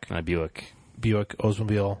Pontiac. And a Buick.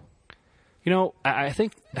 Oldsmobile. I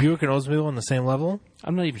think Buick and Oldsmobile on the same level?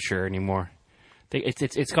 I'm not even sure anymore.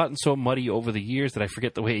 It's gotten so muddy over the years that I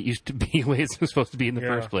forget the way it used to be, the way it was supposed to be in the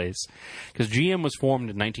first place. Because GM was formed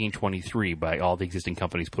in 1923 by all the existing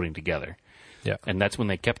companies putting together. Yeah. And that's when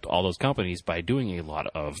they kept all those companies by doing a lot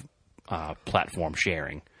of platform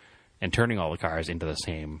sharing and turning all the cars into the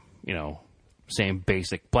same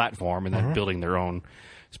basic platform and then building their own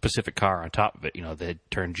specific car on top of it. They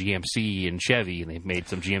turned GMC and Chevy, and they've made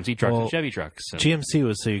some GMC trucks and Chevy trucks. And GMC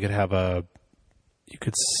was so you could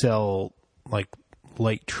sell like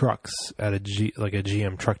light trucks at a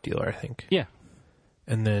GM truck dealer, I think. Yeah.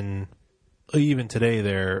 And then even today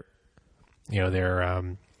their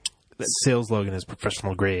sales slogan is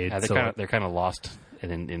professional grade. Yeah, they're kind of lost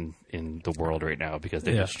in the world right now because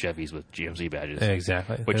they're just Chevys with GMC badges.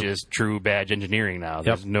 Exactly. Which is true badge engineering now.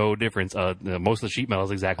 There's no difference. Most of the sheet metal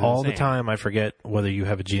is exactly all the same. The time. I forget whether you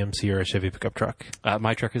have a GMC or a Chevy pickup truck.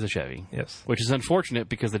 My truck is a Chevy. Yes. Which is unfortunate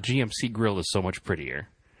because the GMC grill is so much prettier.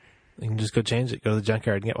 You can just go change it. Go to the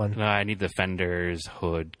junkyard and get one. No, I need the fenders,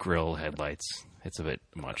 hood, grill, headlights. It's a bit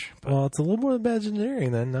much. But. Well, it's a little more than badge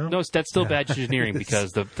engineering then, no? No, that's still badge engineering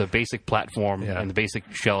because the basic platform and the basic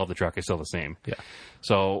shell of the truck is still the same. Yeah.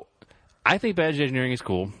 So I think badge engineering is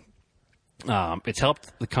cool. It's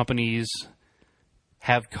helped the companies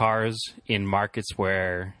have cars in markets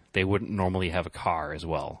where they wouldn't normally have a car as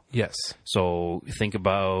well. Yes. So think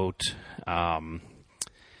about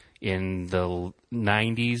in the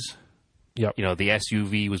 90s, the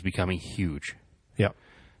SUV was becoming huge. Yep.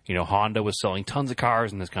 Honda was selling tons of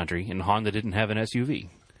cars in this country, and Honda didn't have an SUV.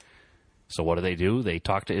 So what do? They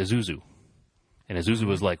talked to Isuzu. And Isuzu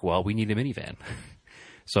was like, well, we need a minivan.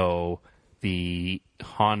 So the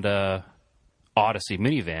Honda Odyssey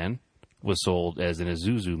minivan was sold as an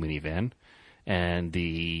Isuzu minivan, and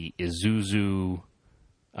the Isuzu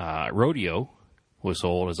Rodeo was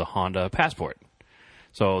sold as a Honda Passport.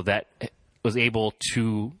 So that was able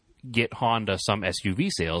to get Honda some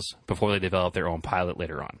SUV sales before they developed their own Pilot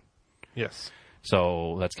later on. Yes.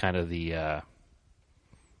 So that's kind of the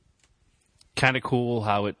kind of cool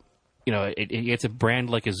how it it's a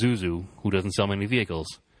brand like Isuzu who doesn't sell many vehicles.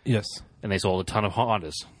 Yes. And they sold a ton of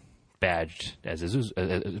Hondas badged as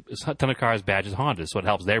Isuzu, a ton of cars badged as Hondas, so it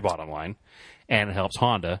helps their bottom line, and it helps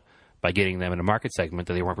Honda by getting them in a market segment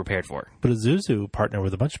that they weren't prepared for. But Isuzu partnered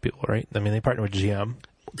with a bunch of people, right? I mean, they partnered with GM.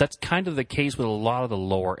 That's kind of the case with a lot of the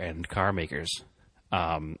lower-end car makers.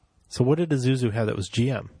 So what did Isuzu have that was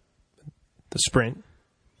GM? The Sprint?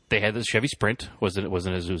 They had the Chevy Sprint. Was it an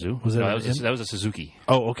Isuzu? That was a Suzuki.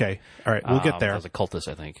 Oh, okay. All right, we'll get there. That was a Cultus,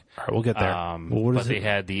 I think. All right, we'll get there. They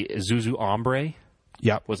had the Isuzu Ombre.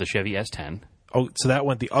 Yep. Was a Chevy S10. Oh, so that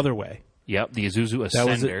went the other way. Yep, the Isuzu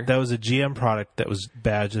Ascender. That was a GM product that was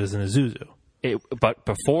badged as an Isuzu. But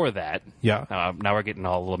before that, Yeah. now we're getting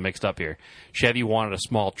all a little mixed up here. Chevy wanted a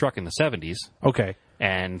small truck in the 70s, Okay.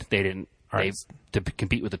 and they didn't. Right. To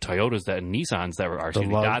compete with the Toyotas and Nissans that were, or excuse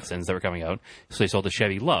me, Love. Datsuns that were coming out, so they sold the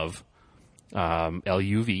Chevy Love,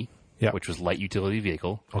 LUV, Yeah. which was light utility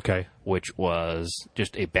vehicle, Okay. which was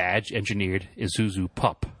just a badge engineered Isuzu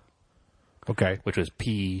Pup, Okay. which was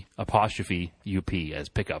P'(UP) as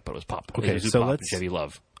pickup, but it was Pup. Okay, Isuzu so Pup and let's- Chevy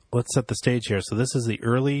Love. Let's set the stage here. So this is the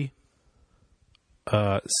early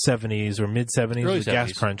 70s or mid 70s, Early the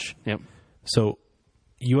gas 70s. crunch. Yep, So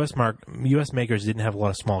U.S. makers didn't have a lot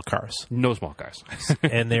of small cars, no small cars.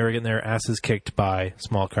 and they were getting their asses kicked by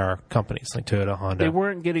small car companies like Toyota, Honda. They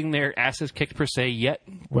weren't getting their asses kicked per se yet,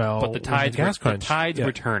 Well, but the with the tides, gas crunch, yeah.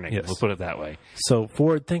 were turning. Yes. We'll put it that way. So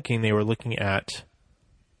forward thinking, they were looking at,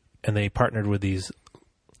 and they partnered with these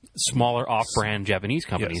Smaller off-brand Japanese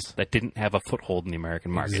companies Yes. that didn't have a foothold in the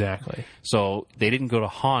American market. exactly. So they didn't go to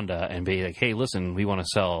Honda and be like, "Hey, listen, we want to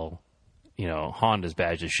sell, Honda's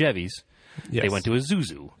badge as Chevys." Yes. They went to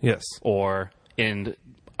Isuzu, Yes. or in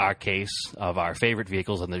our case of our favorite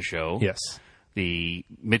vehicles on this show, Yes. the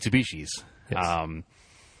Mitsubishis. Yes.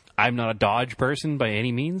 I'm not a Dodge person by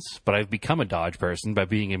any means, but I've become a Dodge person by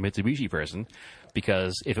being a Mitsubishi person,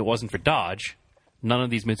 because if it wasn't for Dodge, none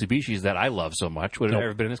of these Mitsubishis that I love so much would have Nope.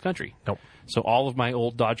 ever been in this country. Nope. So all of my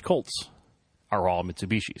old Dodge Colts are all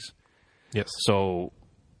Mitsubishis. Yes. So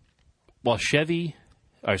while GM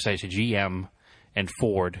and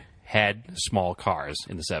Ford had small cars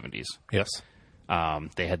in the 70s, Yes.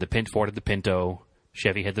 they had Ford had the Pinto,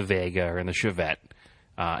 Chevy had the Vega and the Chevette,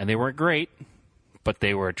 and they weren't great, but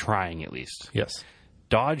they were trying at least. Yes.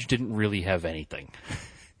 Dodge didn't really have anything.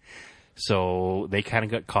 So they kind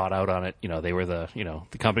of got caught out on it. They were the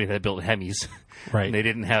company that built Hemis. Right. And they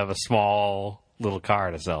didn't have a small little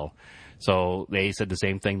car to sell. So they said the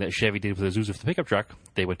same thing that Chevy did with the Isuzu for the pickup truck.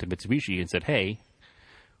 They went to Mitsubishi and said, "Hey,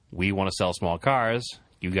 we want to sell small cars.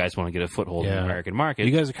 You guys want to get a foothold in the American market."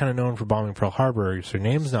 You guys are kind of known for bombing Pearl Harbor, so your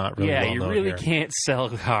name's not really well you known really here. can't sell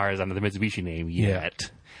cars under the Mitsubishi name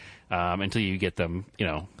yet, until you get them,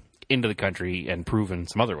 into the country and proven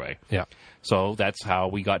some other way. Yeah. So that's how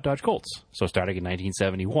we got Dodge Colts. So starting in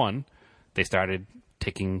 1971, they started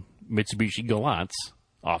taking Mitsubishi Galants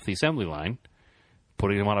off the assembly line,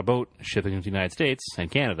 putting them on a boat, shipping them to the United States and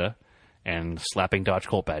Canada, and slapping Dodge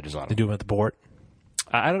Colt badges on They them. do them at the port.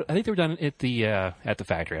 I think they were done at the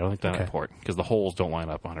factory. I don't think they're done at Okay. the port, because the holes don't line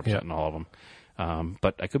up 100% in all of them.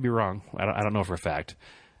 But I could be wrong. I don't know for a fact.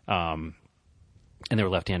 And they were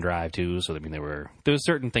left-hand drive too, so there were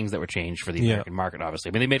certain things that were changed for the American market. Obviously,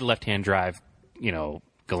 I mean, they made a left-hand drive,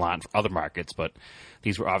 Galant for other markets, but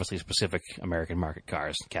these were obviously specific American market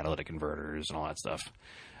cars, catalytic converters and all that stuff.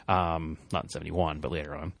 Not in 71, but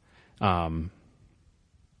later on.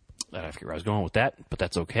 I forget where I was going with that, but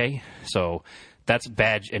that's okay. So that's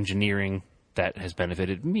badge engineering that has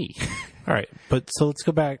benefited me. All right, but so let's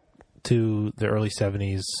go back to the early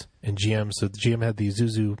 70s and GM. So the GM had the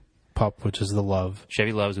Isuzu Pup, which is the Love.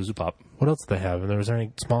 Chevy loves Isuzu Pup. What else did they have? And was there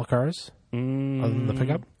any small cars other than the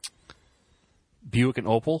pickup? Buick and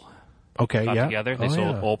Opel Okay, got yeah. together. They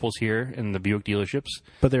sold Opels here in the Buick dealerships.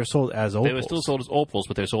 But they were sold as Opels. They were still sold as Opels,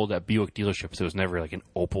 but they're sold at Buick dealerships. There was never like an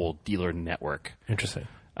Opel dealer network. Interesting.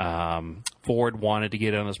 Ford wanted to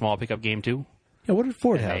get on the small pickup game too. Yeah, what did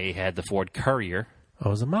Ford have? They had the Ford Courier, Oh, it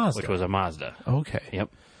was a Mazda. which was a Mazda. Okay. Yep.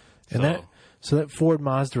 And that Ford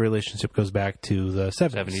Mazda relationship goes back to the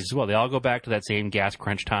 70s. 70s as well. They all go back to that same gas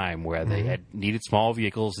crunch time where they had needed small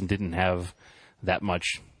vehicles and didn't have that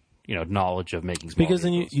much, knowledge of making small Because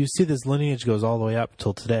then vehicles. you see this lineage goes all the way up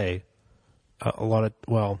till today. A lot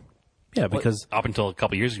of, because Up until a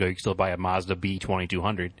couple years ago, you could still buy a Mazda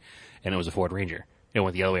B2200, and it was a Ford Ranger. It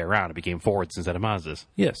went the other way around. It became Fords instead of Mazdas.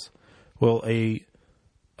 yes. Well, a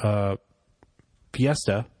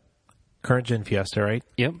Fiesta, current gen Fiesta, right,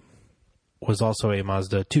 Yep. was also a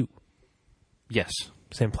Mazda 2, Yes.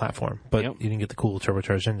 same platform, but Yep. you didn't get the cool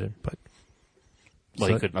turbocharged engine. But Well,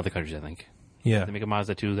 So- you could in other countries, I think. yeah, They make a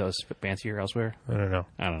Mazda 2 that was fancier elsewhere. I don't know.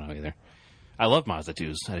 I don't know either. I love Mazda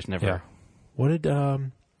 2s. I just never... Yeah. What did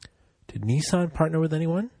Nissan partner with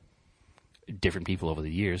anyone? Different people over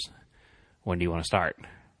the years. When do you want to start?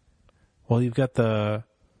 Well, you've got what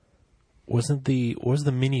was the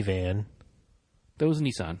minivan? That was a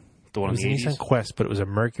Nissan. The one It was in a the 80s. Nissan Quest, but it was a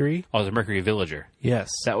Mercury. Oh, it was a Mercury Villager. Yes.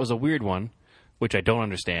 That was a weird one, which I don't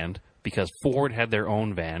understand, because Ford had their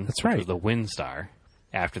own van. That's which right. was the Windstar,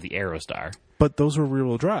 after the Aerostar. But those were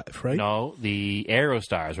rear-wheel drive, right? No, the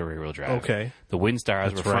Aerostars were rear-wheel drive. Okay. The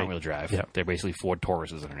Windstars were right. front-wheel drive. Yeah. They're basically Ford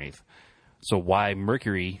Tauruses underneath. So why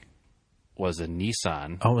Mercury was a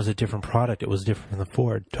Nissan. Oh, it was a different product. It was different from the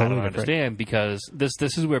Ford. Totally I don't different. understand, because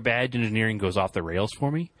this is where badge engineering goes off the rails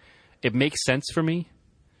for me. It makes sense for me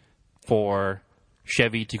for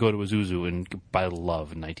Chevy to go to Isuzu and buy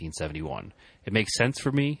Love in 1971. It makes sense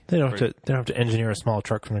for me. They don't have to engineer a small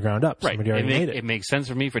truck from the ground up. Right. Somebody already made it. It makes sense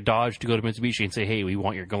for me for Dodge to go to Mitsubishi and say, hey, we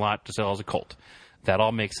want your Galant to sell as a Colt. That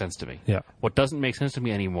all makes sense to me. Yeah. What doesn't make sense to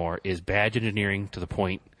me anymore is badge engineering to the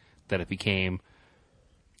point that it became,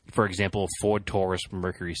 for example, Ford Taurus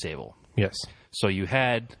Mercury Sable. Yes. So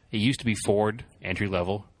it used to be Ford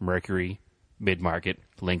entry-level, Mercury mid-market,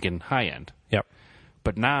 Lincoln high-end. Yep.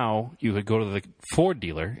 But now you could go to the Ford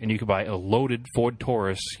dealer and you could buy a loaded Ford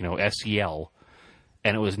Taurus, SEL,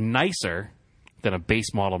 and it was nicer than a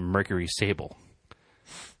base model Mercury Sable.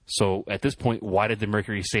 So at this point, why did the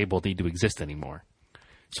Mercury Sable need to exist anymore?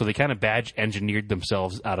 So they kind of badge engineered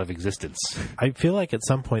themselves out of existence. I feel like at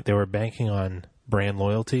some point they were banking on brand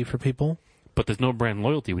loyalty for people. But there's no brand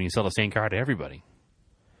loyalty when you sell the same car to everybody.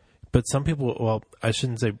 But some people, well, I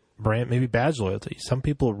shouldn't say brand, maybe badge loyalty. Some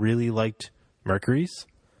people really liked Mercurys.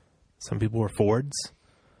 Some people were Fords.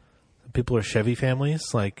 Some people are Chevy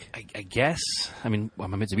families. Like, I guess. I mean,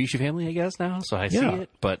 I'm a Mitsubishi family, I guess, now, so I see it.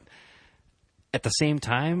 But at the same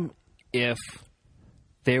time, if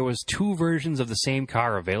there was two versions of the same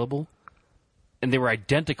car available and they were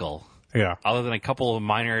identical, yeah, other than a couple of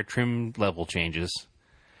minor trim level changes,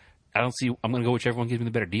 I'm going to go whichever one gives me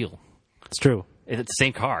the better deal. it's true. It's the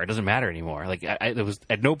same car. It doesn't matter anymore. Like, there was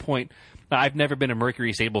at no point. I've never been a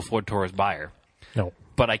Mercury Sable Ford Taurus buyer. No.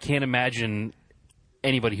 But I can't imagine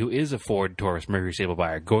anybody who is a Ford Taurus Mercury Sable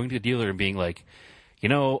buyer going to the dealer and being like,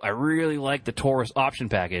 I really like the Taurus option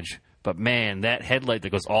package, but man, that headlight that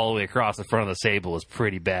goes all the way across the front of the Sable is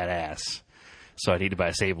pretty badass. So I need to buy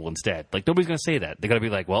a Sable instead. Like, nobody's going to say that. They're going to be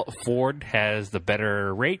like, well, Ford has the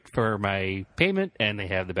better rate for my payment, and they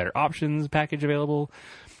have the better options package available.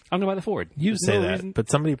 I'm going to buy the Ford. You There's say no that, reason. but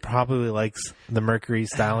somebody probably likes the Mercury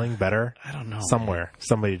styling better. I don't know. Somewhere.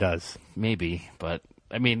 Somebody does. Maybe, but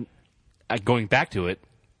I mean, going back to it,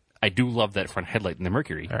 I do love that front headlight in the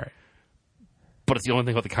Mercury. All right. But it's the only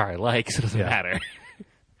thing about the car I like, so it doesn't matter.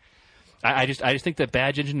 I just think that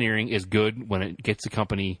badge engineering is good when it gets a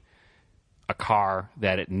company a car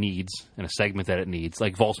that it needs and a segment that it needs,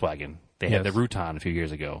 like Volkswagen. They had the Rutan a few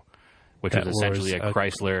years ago, which was essentially a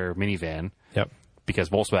Chrysler minivan. Yep. Because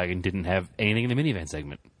Volkswagen didn't have anything in the minivan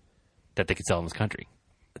segment that they could sell in this country.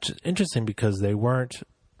 Which is interesting because they weren't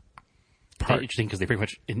Interesting because they pretty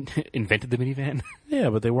much invented the minivan. Yeah,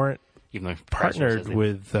 but they weren't Even though Chrysler partnered says they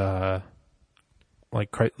with they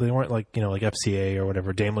weren't like FCA or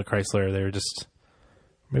whatever, Daimler Chrysler. They were just,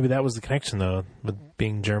 maybe that was the connection though, with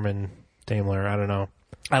being German Daimler. I don't know.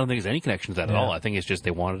 I don't think there's any connection to that at all. I think it's just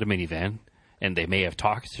they wanted a minivan, and they may have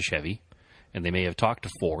talked to Chevy, and they may have talked to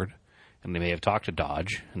Ford, and they may have talked to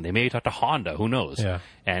Dodge, and they may have talked to Honda. Who knows? Yeah.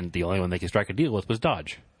 And the only one they could strike a deal with was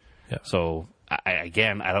Dodge. Yeah. So I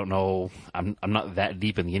don't know. I'm not that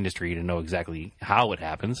deep in the industry to know exactly how it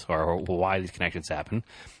happens or why these connections happen.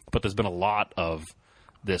 But there's been a lot of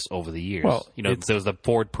this over the years. Well, there was the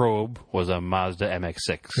Ford Probe was a Mazda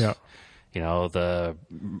MX-6. Yeah. The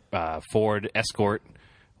Ford Escort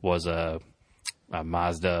was a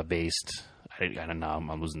Mazda-based. I don't know.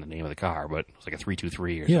 I'm losing the name of the car, but it was like a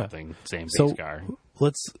 323 or something. Same base car.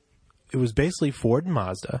 It was basically Ford and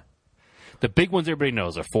Mazda. The big ones everybody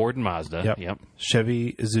knows are Ford and Mazda. Yep.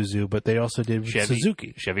 Chevy, Isuzu, but they also did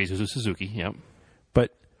Suzuki. Chevy, Isuzu, Suzuki. Yep.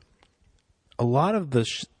 But a lot of the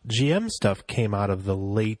GM stuff came out of the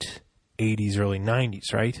late 80s, early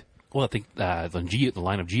 90s, right? Well, I think the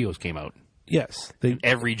line of Geos came out. Yes.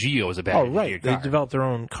 Every Geo was a bad Oh, right. car. They developed their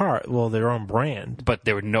own car, their own brand. But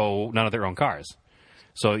there were none of their own cars.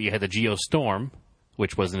 So you had the Geo Storm,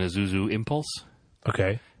 which was an Isuzu Impulse.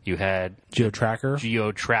 Okay. You had Geo Tracker.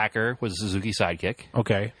 Geo Tracker was a Suzuki Sidekick.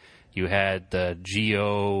 Okay. You had the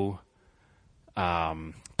Geo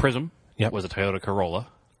Prism. Yep. Was a Toyota Corolla.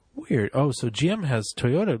 Weird. Oh, so GM has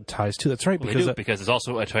Toyota ties too. That's right. Well, because there's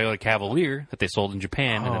also a Toyota Cavalier that they sold in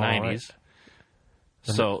Japan in the 90s. Right.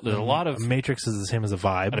 So there's a lot of... A Matrix is the same as a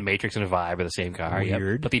Vibe. A Matrix and a Vibe are the same car.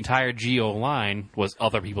 Weird. Yep. But the entire Geo line was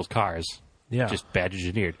other people's cars. Yeah. Just badge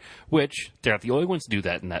engineered. Which, they're not the only ones to do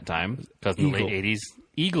that in that time. Because in the late 80s,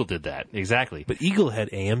 Eagle did that. Exactly. But Eagle had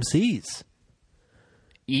AMCs.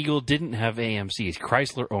 Eagle didn't have AMCs.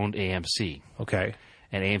 Chrysler owned AMC. Okay.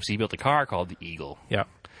 And AMC built a car called the Eagle. Yeah.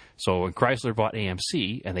 So when Chrysler bought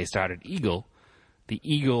AMC and they started Eagle, the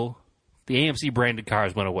AMC branded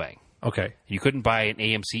cars went away. Okay. You couldn't buy an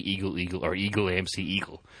AMC Eagle or Eagle AMC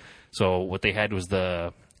Eagle. So what they had was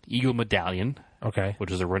the Eagle Medallion, okay, which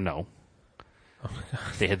was a Renault.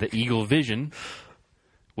 They had the Eagle Vision,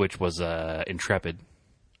 which was Intrepid.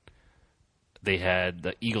 They had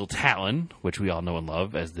the Eagle Talon, which we all know and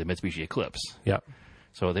love as the Mitsubishi Eclipse. Yeah.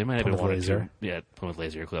 So they might have been Plymouth one Laser. or two. Yeah, Plymouth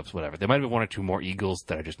Laser, Eclipse, whatever. There might have been one or two more Eagles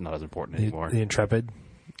that are just not as important anymore. The Intrepid.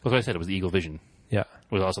 That's what I said. It was the Eagle Vision. Yeah.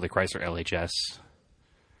 It was also the Chrysler LHS.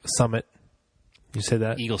 Summit. You said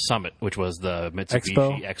that? Eagle Summit, which was the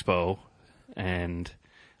Mitsubishi Expo. And,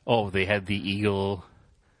 they had the Eagle...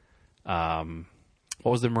 what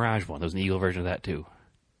was the Mirage one? There was an Eagle version of that, too.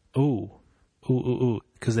 Ooh.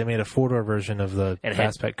 Because they made a 4-door version of the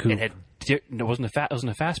Fastback Coupe. It wasn't a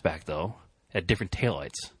Fastback, though. It had different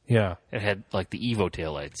taillights. Yeah. It had, like, the Evo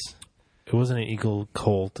taillights. It wasn't an Eagle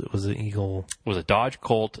Colt. It was an Eagle... It was a Dodge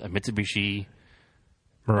Colt, a Mitsubishi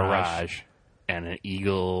Mirage, and an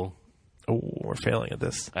Eagle... Oh, we're failing at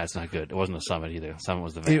this. That's not good. It wasn't a Summit either. Summit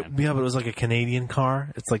was the van. Yeah, but it was like a Canadian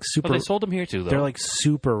car. It's like super... But they sold them here, too, though. They're like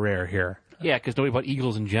super rare here. Yeah, because nobody bought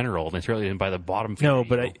Eagles in general. They certainly didn't buy the bottom feeder No,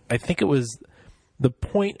 but Eagle. I think it was... The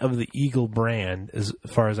point of the Eagle brand, as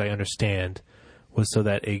far as I understand, was so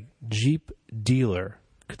that a Jeep dealer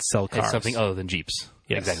could sell cars. It's something other than Jeeps.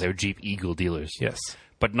 Yes. Exactly. They were Jeep Eagle dealers. Yes.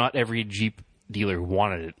 But not every Jeep dealer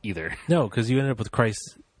wanted it either. No, because you ended up with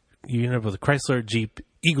Chrysler, Jeep,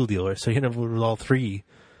 Eagle dealer, so you ended up with all three.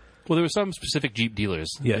 Well, there were some specific Jeep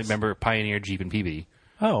dealers. Yes. Remember Pioneer, Jeep, and Peabody?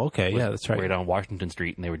 Oh, okay. Yeah, that's right. Right on Washington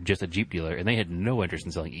Street, and they were just a Jeep dealer, and they had no interest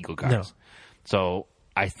in selling Eagle cars. No. So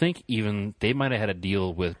I think even they might have had a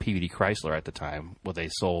deal with Peabody Chrysler at the time where they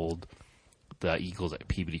sold the Eagles at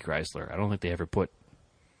Peabody Chrysler. I don't think they ever put...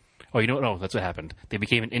 Oh, you know what? No, that's what happened. They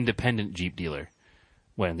became an independent Jeep dealer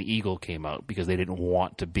when the Eagle came out because they didn't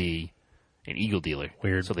want to be an Eagle dealer.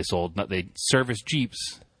 Weird. So they serviced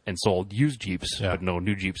Jeeps and sold used Jeeps, Yeah. but no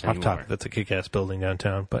new Jeeps Off anymore. top, that's a kick-ass building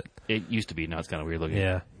downtown, but... It used to be. Now it's kind of weird looking.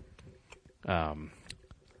 Yeah. I'm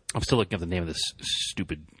still looking up the name of this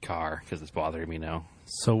stupid car because it's bothering me now.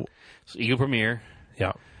 So, Eagle Premier.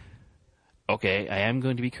 yeah. Okay, I am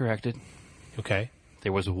going to be corrected. Okay.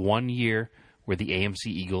 There was 1 year where the AMC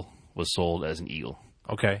Eagle was sold as an Eagle.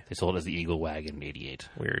 Okay. They sold it as the Eagle Wagon in '88.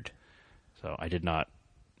 Weird. So I did not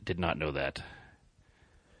know that.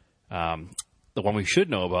 The one we should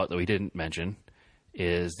know about that we didn't mention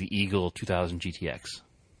is the Eagle 2000 GTX.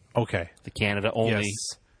 Okay. The Canada only.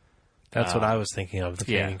 Yes. That's what I was thinking of, the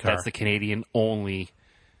Canadian car. That's the Canadian only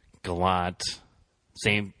Galant,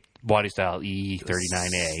 same body style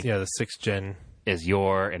E39A Yeah, the 6th gen. as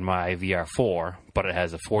your and my VR4, but it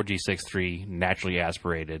has a 4G63 naturally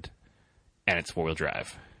aspirated, and it's 4-wheel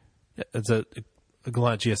drive. It's a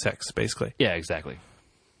Galant GSX, basically. Yeah, exactly.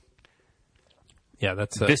 Yeah,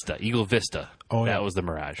 that's Vista, Eagle Vista. Oh, yeah. That was the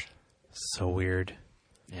Mirage. so weird.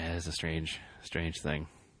 Yeah, it's a strange thing.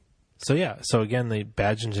 So, yeah. So, again, the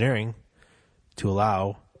badge engineering to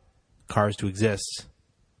allow cars to exist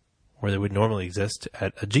where they would normally exist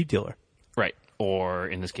at a Jeep dealer. Right. Or,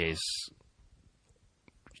 in this case,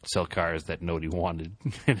 sell cars that nobody wanted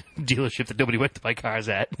in a dealership that nobody went to buy cars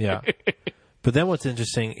at. Yeah. But then what's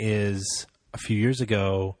interesting is a few years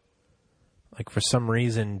ago, like for some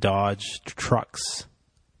reason, Dodge trucks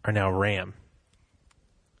are now Ram.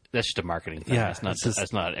 That's just a marketing thing. Yeah,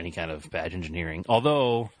 That's not any kind of badge engineering.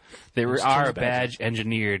 Although there There's are tons of badges. badge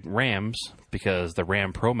engineered Rams because the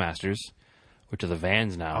Ram ProMasters, which are the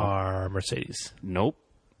vans now. Are Mercedes. Nope.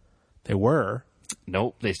 They were.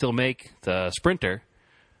 Nope. They still make the Sprinter,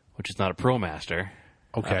 which is not a ProMaster.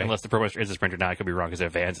 Okay. Unless the ProMaster is a Sprinter now. I could be wrong because they're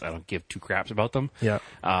vans. I don't give two craps about them. Yeah.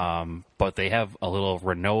 But they have a little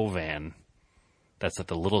Renault van. That's like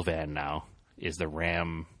the little van now is the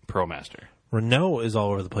Ram ProMaster. Renault is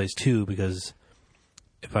all over the place too because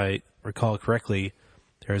if I recall correctly,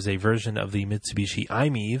 there is a version of the Mitsubishi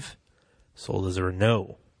i-MiEV sold as a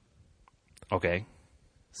Renault. Okay.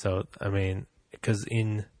 So, I mean, because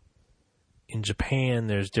in Japan,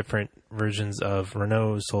 there's different versions of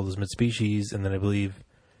Renault sold as Mitsubishis, and then I believe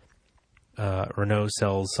Renault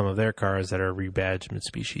sells some of their cars that are rebadged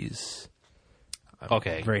Mitsubishis.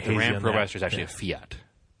 Okay. Very The hazy Ram on that. ProMaster is actually Yeah. a Fiat.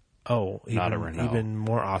 Oh, Not a Renault. even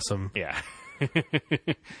more awesome. Yeah.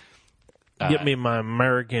 Get me my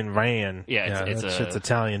American van. Yeah, it's that a- shit's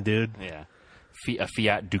Italian, dude. Yeah. A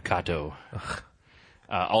Fiat Ducato.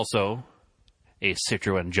 Also, a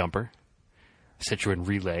Citroen Jumper, Citroen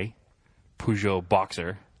Relay, Peugeot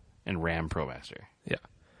Boxer, and Ram ProMaster. Yeah.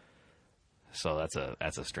 So that's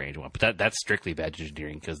a strange one. But that's strictly badge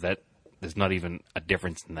engineering because there's not even a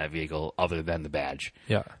difference in that vehicle other than the badge.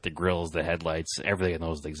 Yeah. The grills, the headlights, everything in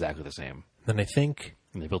those is exactly the same. Then I think,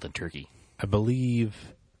 And they built in Turkey. I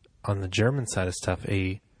believe on the German side of stuff,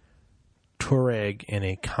 a Touareg and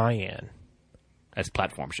a Cayenne. That's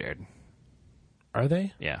platform shared. Are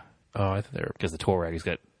they? Yeah. Oh, I thought they were. Because the Touareg has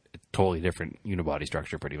got totally different unibody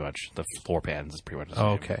structure, pretty much. The floor pans is pretty much the same.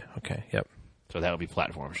 Oh, okay, yep. So that would be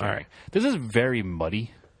platform sharing. All right. This is very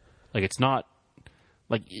muddy. Like, it's not...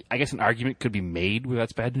 Like, I guess an argument could be made where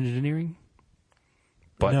that's bad engineering.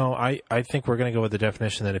 But No, I think we're going to go with the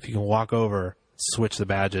definition that if you can walk over, switch the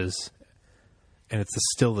badges, and it's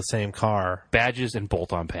still the same car. badges and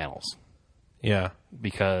bolt-on panels. Yeah.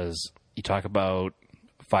 Because you talk about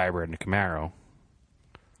Firebird and Camaro,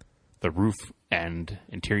 the roof and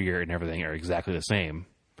interior and everything are exactly the same,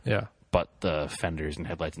 Yeah. but the fenders and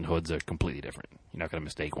headlights and hoods are completely different. You're not going to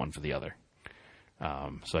mistake one for the other.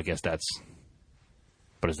 So I guess that's...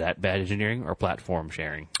 But is that bad engineering or platform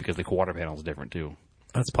sharing? Because the quarter panel is different, too.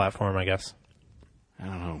 That's platform, I guess. I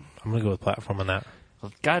don't know. I'm going to go with platform on that.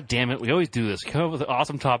 Well, God damn it, we always do this. Come up with an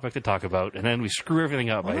awesome topic to talk about, and then we screw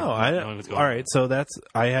everything up. by No, not knowing what's going all on. right, so that's...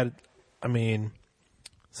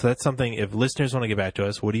 So that's something, if listeners want to get back to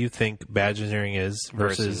us, what do you think badge engineering is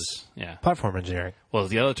versus yeah. platform engineering? Well,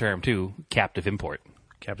 the other term, too, captive import.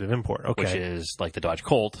 Captive import, okay. Which is like the Dodge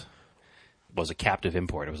Colt was a captive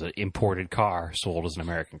import. It was an imported car sold as an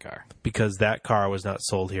American car. Because that car was not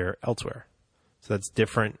sold here elsewhere. So that's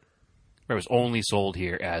different. It was only sold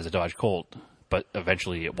here as a Dodge Colt, but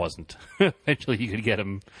eventually it wasn't. Eventually you could get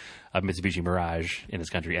him a Mitsubishi Mirage in this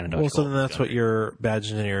country and a Dodge Well, Colt. so then in this that's what country. your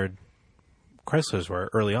badge engineered Chryslers were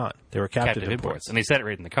early on. They were captive imports. And they said it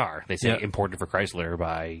right in the car. They say Yeah. imported for Chrysler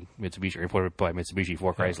by Mitsubishi, or imported by Mitsubishi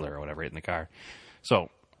for Chrysler or whatever right in the car.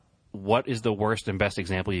 So what is the worst and best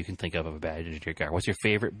example you can think of a badge engineered car? What's your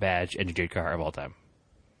favorite badge engineered car of all time?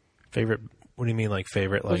 Favorite? What do you mean, like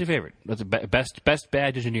favorite? What's Like your favorite? What's the best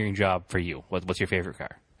badge engineering job for you? What's your favorite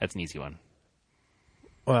car? That's an easy one.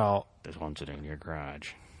 well, There's one sitting in your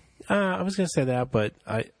garage. I was going to say that, but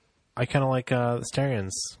I kind of like the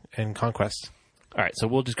Starions and Conquest All right, so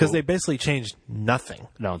we'll just because go. they basically changed nothing.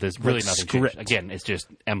 No, there's really Like nothing script. changed. Again, it's just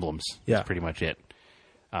emblems. Yeah. That's pretty much it.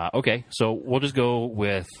 Okay, so we'll just go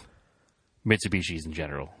with Mitsubishis in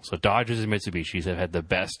general. So Dodges and Mitsubishis have had the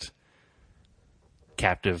best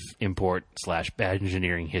captive import / badge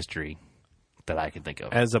engineering history that I can think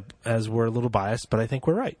of. As we're a little biased, but I think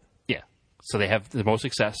we're right. Yeah. So they have the most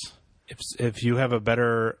success. If you have a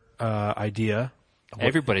better idea,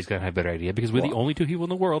 Everybody's going to have a better idea because we're the only two people in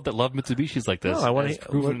the world that love Mitsubishis like this. No, I wanna as hear-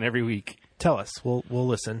 proven every week. tell us. We'll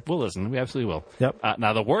listen. We'll listen. We absolutely will. Yep.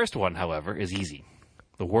 Now, the worst one, however, is easy.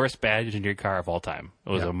 The worst badge engineered car of all time. It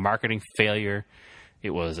was Yep. a marketing failure.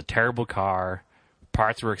 It was a terrible car.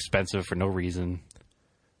 Parts were expensive for no reason.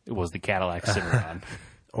 It was the Cadillac Cimarron.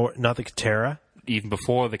 Or not the Catera. Even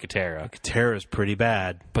before the Catera. Catera is pretty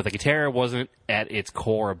bad. But the Catera wasn't at its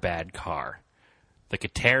core a bad car. The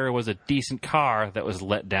Catera was a decent car that was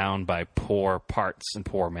let down by poor parts and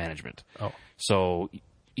poor management. Oh. So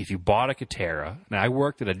if you bought a Catera, now I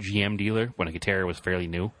worked at a GM dealer when a Catera was fairly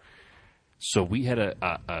new. So we had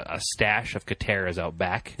a stash of Cateras out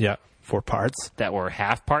back Yeah, for parts. that were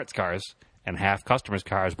half parts cars and half customers'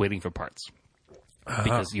 cars waiting for parts.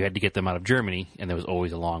 Because you had to get them out of Germany, and there was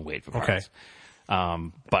always a long wait for parts.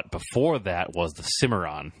 Okay. But before that was the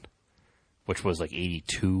Cimarron, which was like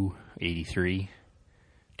 82, 83.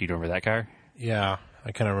 Do you remember that car? Yeah,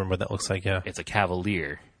 I kind of remember what that looks like. Yeah. It's a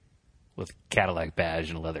Cavalier with Cadillac badge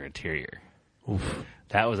and a leather interior.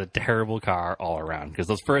 That was a terrible car all around because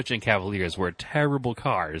those first-gen Cavaliers were terrible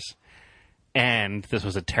cars, and this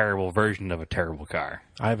was a terrible version of a terrible car.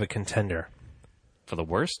 I have a contender. For the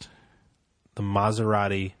worst? The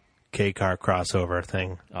Maserati K-car crossover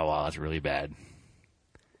thing. Oh, wow, that's really bad.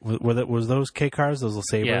 Was those K-cars? Those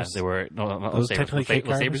LeSabres? Yeah, they were. No, not Those LeSabres. technically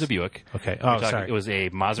K-cars? LeSabres a Buick. Okay. We're Oh, talking- sorry. It was a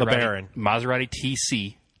LeBaron. Maserati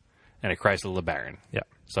TC and a Chrysler LeBaron. Yeah.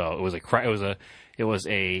 So it was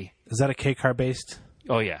a. Is that a K-car based?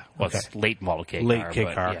 Oh yeah, well, it's Okay. late model K car. Late but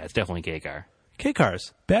K-car. Yeah, it's definitely K car.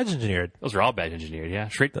 K-cars. Badge engineered. Those are all badge engineered. Yeah,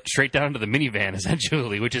 straight down to the minivan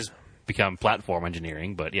essentially, which has become platform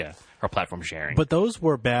engineering, but yeah, or platform sharing. But those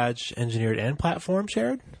were badge engineered and platform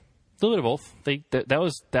shared? a little bit of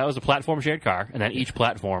both. That was a platform shared car, and then each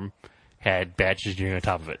platform had badge engineering on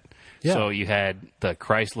top of it. Yeah. So you had the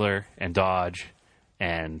Chrysler and Dodge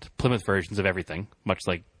and Plymouth versions of everything, much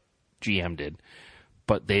like GM did,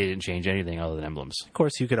 but they didn't change anything other than emblems. Of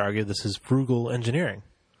course, you could argue this is frugal engineering.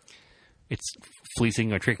 It's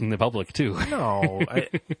fleecing or tricking the public too. No, I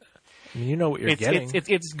mean, you know what you're getting.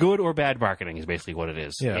 It's good or bad marketing is basically what it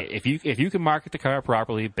is. Yeah. If you can market the car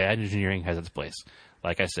properly, bad engineering has its place.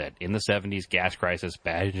 Like I said, in the 70s, gas crisis,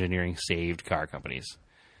 bad engineering saved car companies.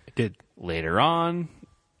 It did. Later on,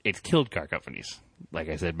 it's killed car companies. Like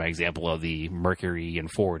I said, my example of the Mercury and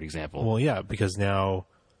Ford example. Well, yeah, because now,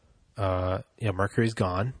 Mercury's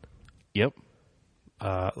gone. Yep.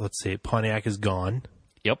 Let's see, Pontiac is gone.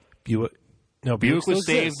 Yep. Buick. No, Buick still was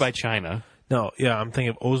saved exists. by China. No, yeah, I'm thinking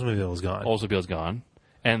of Oldsmobile is gone. Oldsmobile's gone.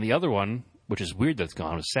 And the other one, which is weird that's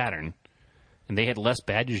gone, was Saturn. And they had less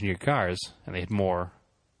badge engineered cars, and they had more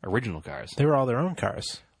original cars. They were all their own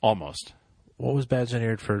cars. Almost. What was badge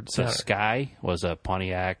engineered for The Saturn? Sky was a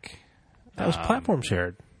Pontiac. That was platform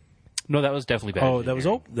shared. No, that was definitely badge Oh, that was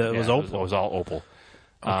engineered. That was Yeah, Opel. It was all Opel.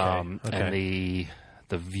 Okay. And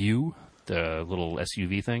the View, the little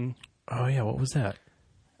SUV thing, Oh yeah, what was that?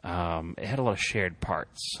 it had a lot of shared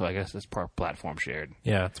parts. So I guess it's platform shared.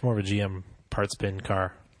 Yeah, it's more of a GM parts bin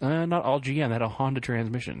car. Not all GM. They had a Honda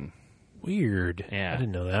transmission. Weird. Yeah. I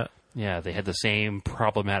didn't know that. Yeah, they had the same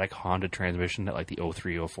problematic Honda transmission that like the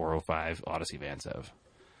 03, 04, 05 Odyssey vans have,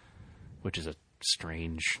 which is a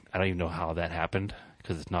strange. I don't even know how that happened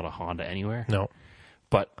because it's not a Honda anywhere. No.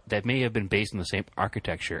 But that may have been based on the same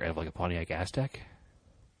architecture of like a Pontiac Aztek.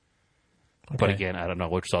 Okay. But again, I don't know,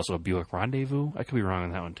 which is also a Buick Rendezvous. I could be wrong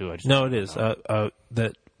on that one too. I just No, don't it is. know.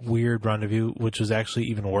 That weird Rendezvous, which was actually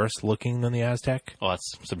even worse looking than the Aztec. Well,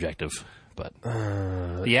 that's subjective. But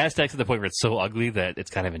the Aztek's at the point where it's so ugly that it's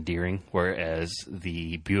kind of endearing, whereas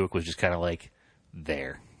the Buick was just kind of like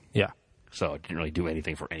there. Yeah. So it didn't really do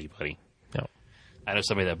anything for anybody. No. I know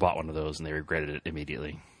somebody that bought one of those and they regretted it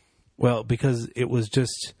immediately. Well, because it was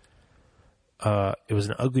just, it was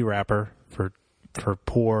an ugly wrapper for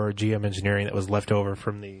poor GM engineering that was left over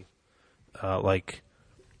from the,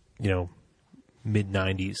 mid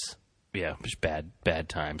 '90s. Yeah, just bad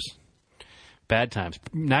times. Bad times.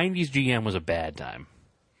 90s GM was a bad time.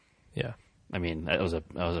 Yeah. I mean, that was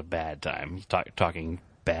a bad time. Talking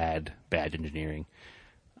bad engineering.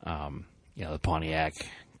 The Pontiac,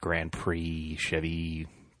 Grand Prix, Chevy,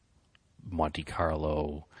 Monte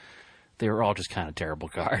Carlo. They were all just kind of terrible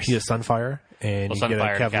cars. You get a Sunfire and you get a Sunfire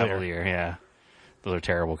and Cavalier. Cavalier, yeah. Those are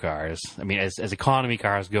terrible cars. I mean, as economy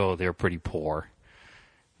cars go, they're pretty poor.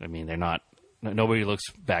 I mean, they're not. Nobody looks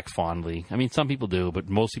back fondly. I mean, some people do, but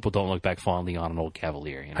most people don't look back fondly on an old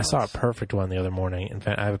Cavalier. You know? I saw a perfect one the other morning. In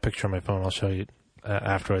fact, I have a picture on my phone. I'll show you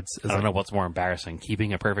afterwards. I don't know what's more embarrassing,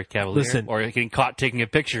 keeping a perfect Cavalier Listen. or getting caught taking a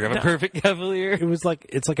picture of a perfect Cavalier. It's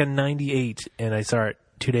like a 98, and I saw it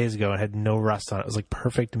 2 days ago and had no rust on it. It was like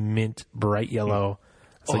perfect mint, bright yellow.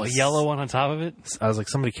 It's Oh, like a yellow one on top of it? I was like,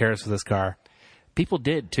 somebody cares for this car. People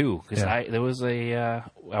did, too. Because Yeah.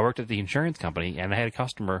 I worked at the insurance company, and I had a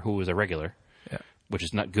customer who was a regular, Yeah. which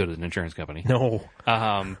is not good as an insurance company. No.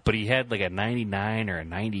 But he had like a 99 or a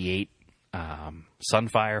 98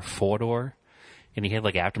 Sunfire 4-door, and he had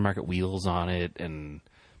like aftermarket wheels on it, and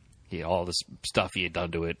he had all this stuff he had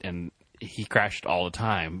done to it, and he crashed all the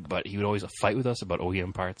time, but he would always fight with us about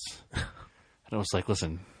OEM parts. And I was like,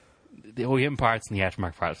 listen, the OEM parts and the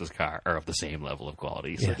aftermarket parts of this car are of the same level of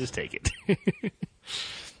quality, so Yeah. just take it.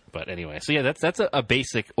 But anyway, so yeah, that's a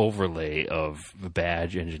basic overlay of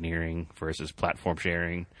badge engineering versus platform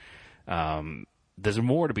sharing. There's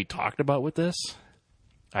more to be talked about with this.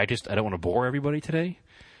 I don't want to bore everybody today.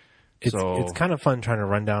 It's kind of fun trying to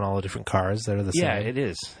run down all the different cars that are the same. Yeah, it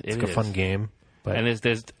is. It's like a fun game. But And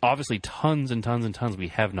there's obviously tons and tons and tons we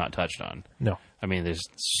have not touched on. no. I mean, there's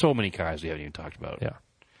so many cars we haven't even talked about. Yeah.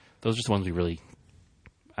 Those are just the ones we really,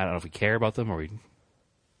 I don't know if we care about them or we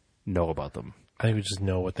know about them. I think we just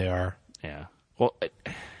know what they are. Yeah. Well,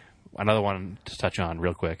 another one to touch on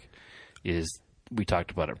real quick is we talked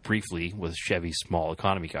about it briefly with Chevy's small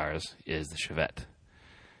economy cars is the Chevette.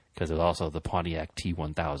 Because there's also the Pontiac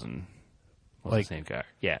T1000. Like- the same car.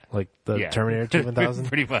 Yeah. Like the Yeah. Terminator T1000.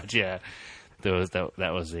 Pretty much, yeah. That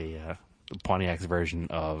was a Pontiac's version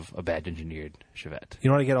of a bad engineered Chevette. You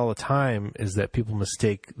know what I get all the time is that people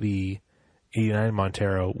mistake the 89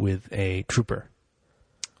 Montero with a Trooper.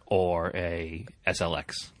 Or a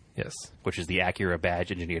SLX, Yes. which is the Acura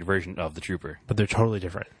badge engineered version of the Trooper. But they're totally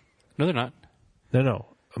different. No, they're not. No.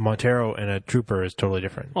 A Montero and a Trooper is totally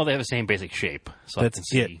different. Well, they have the same basic shape. So That's I can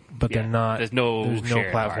see, it. But yeah, they're not. There's no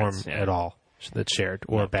shared platform parts, yeah. at all that's shared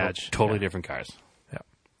or No, a badge. Totally Yeah. different cars.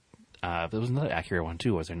 Yeah. There was another Acura one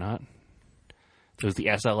too, was there not? There was the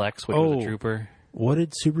SLX, which was a Trooper. What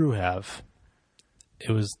did Subaru have?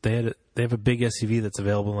 It was they have a big SUV that's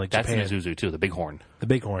available in like That's Japan. an Isuzu too, the Bighorn. The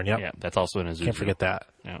Bighorn, yep. Yeah, that's also an Isuzu. Can't forget that.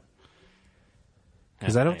 Yeah.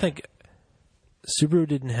 Because I don't think Subaru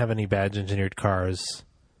didn't have any badge engineered cars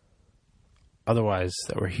otherwise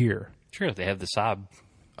that were here. Sure, they have the Saab.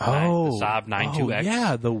 The Saab 92X.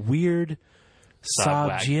 Yeah, the weird Saab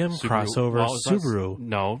Wag- GM Subaru. crossover Well, it's not- Subaru.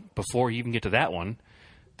 No, before you even get to that one,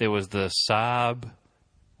 there was the Saab,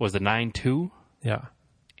 was the 92X. Yeah.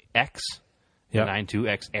 The Yep.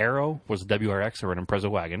 92X Aero was the WRX or an Impreza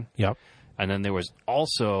wagon. Yep. And then there was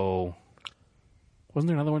also, wasn't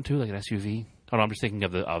there another one too, like an SUV? Oh, no, I'm just thinking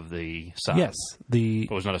of the Saab. Yes, It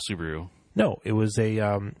was not a Subaru. no, it was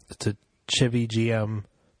it's a Chevy GM,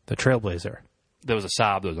 the Trailblazer. There was a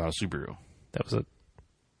Saab that was not a Subaru. That was a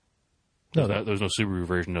There was no Subaru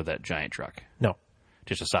version of that giant truck. no.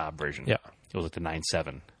 Just a Saab version. Yeah. It was like the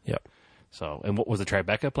 9.7. Yep. So, and what was the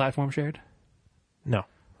Tribeca platform shared? No,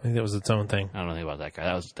 I think that was its own thing. I don't know anything about that guy.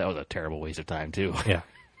 That was a terrible waste of time too. Yeah.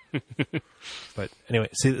 But anyway,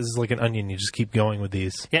 see, this is like an onion. You just keep going with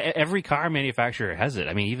these. Yeah, every car manufacturer has it.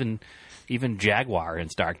 I mean, even Jaguar in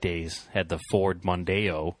its dark days had the Ford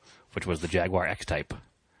Mondeo, which was the Jaguar X-Type,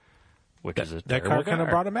 which is a That terrible car kind of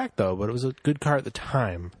brought him back, though, but it was a good car at the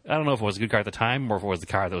time. I don't know if it was a good car at the time or if it was the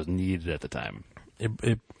car that was needed at the time.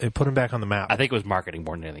 It put him back on the map. I think it was marketing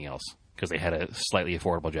more than anything else because they had a slightly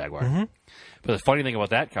affordable Jaguar. Mm-hmm. But the funny thing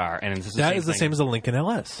about that car, and this is That is the same as the Lincoln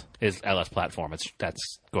LS. is LS platform.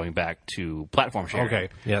 That's going back to platform sharing. Okay.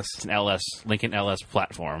 Yes. It's an Lincoln LS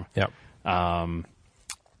platform. Yep.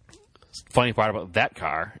 Funny part about that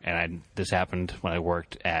car, and this happened when I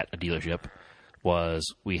worked at a dealership, was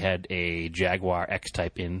we had a Jaguar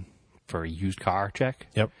X-Type in for a used car check.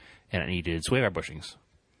 Yep. And it needed sway bar bushings.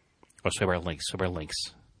 Or sway bar links.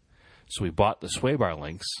 So we bought the sway bar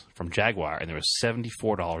links from Jaguar, and they were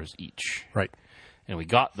 $74 each. Right. And we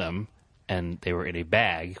got them, and they were in a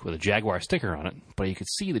bag with a Jaguar sticker on it, but you could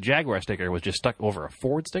see the Jaguar sticker was just stuck over a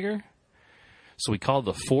Ford sticker. So we called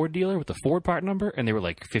the Ford dealer with the Ford part number, and they were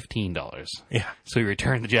like $15. Yeah. So we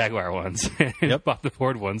returned the Jaguar ones and bought the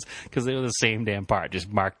Ford ones because they were the same damn part, just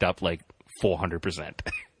marked up like 400%.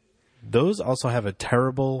 Those also have a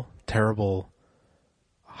terrible, terrible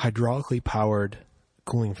hydraulically powered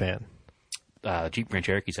cooling fan. Jeep Grand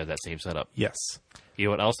Cherokees have that same setup. Yes. You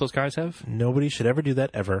know what else those cars have? Nobody should ever do that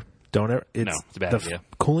ever. Don't ever. No, it's a bad idea.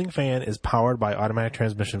 Cooling fan is powered by automatic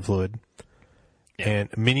transmission fluid. Yeah. And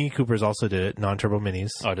Mini Coopers also did it, non-turbo Minis.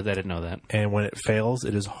 Oh, I didn't know that. And when it fails,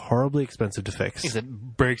 it is horribly expensive to fix. It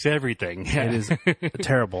breaks everything. It is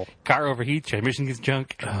terrible. Car overheats, transmission gets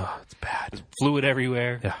junk, Oh, it's bad. fluid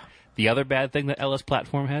everywhere. Yeah. The other bad thing that LS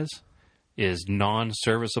platform has is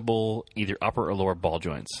non-serviceable either upper or lower ball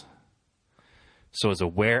joints. So it's a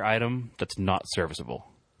wear item that's not serviceable.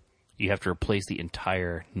 You have to replace the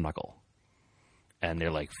entire knuckle. And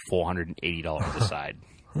they're like $480 a side.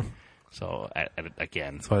 So,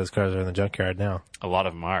 again, That's why those cars are in the junkyard now. a lot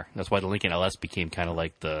of them are. That's why the Lincoln LS became kind of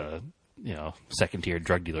like the, second-tier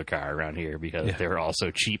drug dealer car around here because they were all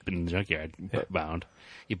so cheap in the junkyard bound.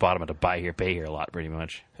 You bought them at a buy here, pay here a lot, pretty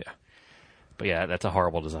much. Yeah. But yeah, that's a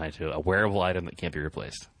horrible design too. A wearable item that can't be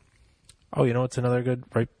replaced. Oh, you know what's another good,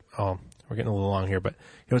 right? Oh, we're getting a little long here, but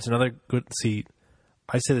you know what's another good, see,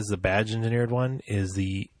 I say this is the badge engineered one, is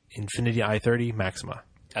the Infiniti i30 Maxima.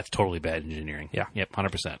 That's totally bad engineering. Yeah. Yep,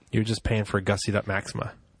 100%. You're just paying for a gussied up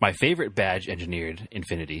Maxima. My favorite badge engineered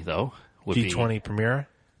Infiniti, though, would be... V20 Primera?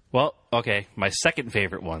 Well, okay. My second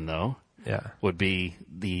favorite one, though, Yeah. would be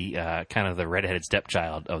the kind of the redheaded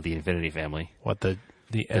stepchild of the Infiniti family. What, the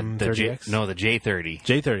M30X? The J30.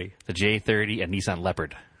 J30. The J30 and Nissan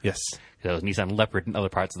Leopard. Yes. There was Nissan Leopard in other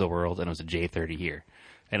parts of the world, and it was a J30 here.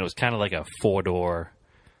 And it was kind of like a four-door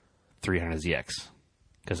 300ZX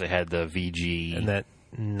because it had the VG... And that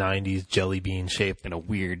 90s jelly bean shape. in a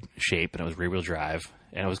weird shape, and it was rear-wheel drive,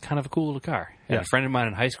 and it was kind of a cool little car. And Yeah. a friend of mine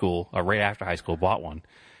in high school, or right after high school, bought one,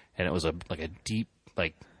 and it was a deep,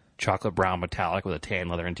 chocolate brown metallic with a tan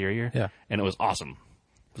leather interior. Yeah. And it was awesome.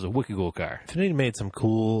 It was a wicked cool car. Infiniti made some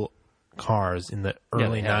cool cars in the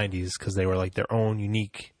early they have. 90s because they were like their own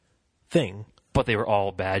unique thing. But they were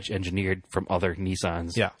all badge engineered from other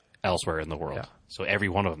Nissans Yeah. elsewhere in the world. Yeah. So every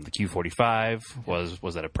one of them, the Q45 was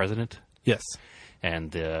that a President? Yes.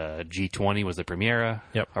 And the G20 was the Primera.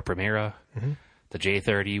 Yep. Or Primera. Mm-hmm. The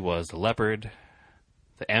J30 was the Leopard.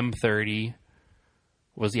 The M30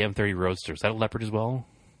 was the M30 Roadster. Was that a Leopard as well?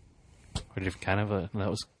 Or different kind of a... That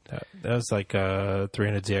was... That was like a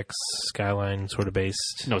 300ZX Skyline sort of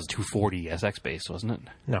based. No, it was a 240 SX base, wasn't it?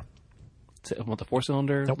 No. What, the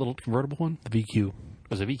four-cylinder little convertible one? The VQ.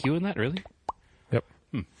 Was a VQ in that, really? Yep.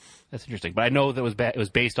 That's interesting. But I know that it was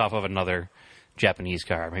based off of another Japanese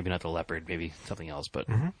car. Maybe not the Leopard, maybe something else. But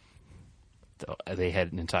they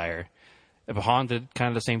had an entire... Honda did kind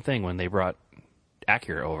of the same thing when they brought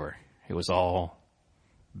Acura over. It was all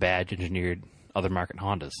badge-engineered other market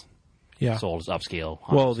Hondas. Yeah. Sold as upscale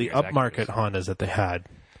Hondas. Well, the as upmarket Acuras. Hondas that they had,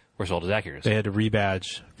 Were sold as Acuras. they had to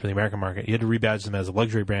rebadge for the American market. You had to rebadge them as a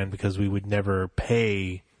luxury brand because we would never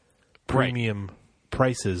pay premium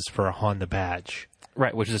prices for a Honda badge.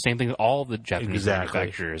 Right, which is the same thing that all the Japanese Exactly.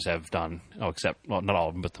 manufacturers have done. Oh, except, well, not all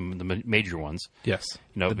of them, but the major ones. Yes.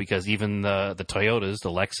 Because even the Toyotas, the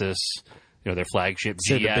Lexus, their flagship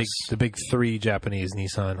Say GS. the big three Japanese,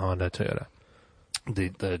 Nissan, Honda, Toyota.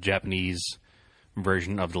 The Japanese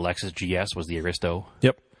version of the Lexus GS was the Aristo,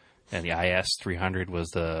 Yep. and the IS 300 was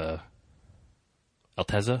the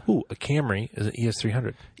Altezza. Ooh, a Camry is an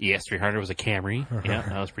ES300. ES 300 was a Camry. Yeah,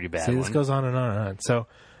 that was pretty bad. See, this one. goes on and on and on. So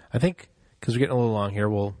I think, because we're getting a little long here,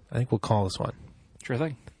 I think we'll call this one. Sure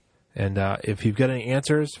thing. And if you've got any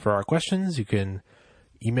answers for our questions, you can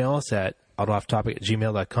email us at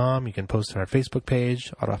autoofftopic@gmail.com. You can post on our Facebook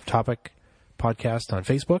page, Auto Off Topic Podcast on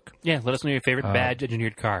Facebook. Yeah, let us know your favorite badge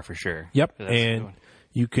engineered car for sure. Yep. 'Cause that's a good And one.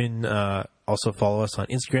 you can also follow us on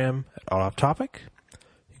Instagram at Auto Off Topic.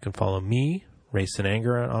 You can follow me, Race and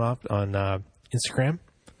Anger, on Instagram.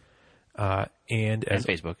 And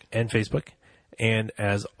Facebook. And Facebook. And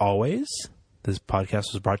as always, this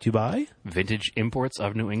podcast was brought to you by Vintage Imports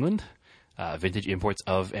of New England, Vintage Imports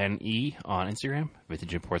of NE on Instagram,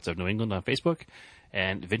 Vintage Imports of New England on Facebook,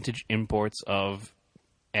 and Vintage Imports of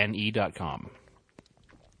NE.com.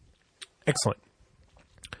 Excellent.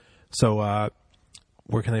 So,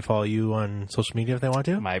 where can they follow you on social media if they want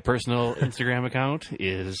to? My personal Instagram account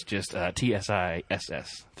is just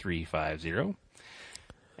TSISS350.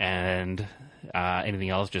 And anything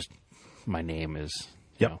else, just my name is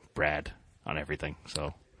Brad on everything.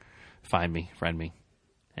 So find me, friend me,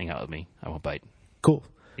 hang out with me. I won't bite. Cool.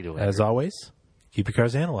 You do whatever. As always, keep your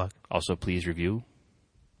cars analog. Also, please review,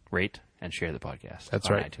 rate, and share the podcast. That's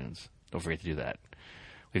on right. iTunes. Don't forget to do that.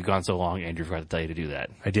 We've gone so long, Andrew forgot to tell you to do that.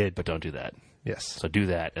 I did. But don't do that. Yes. So do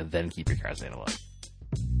that, and then keep your cars analog.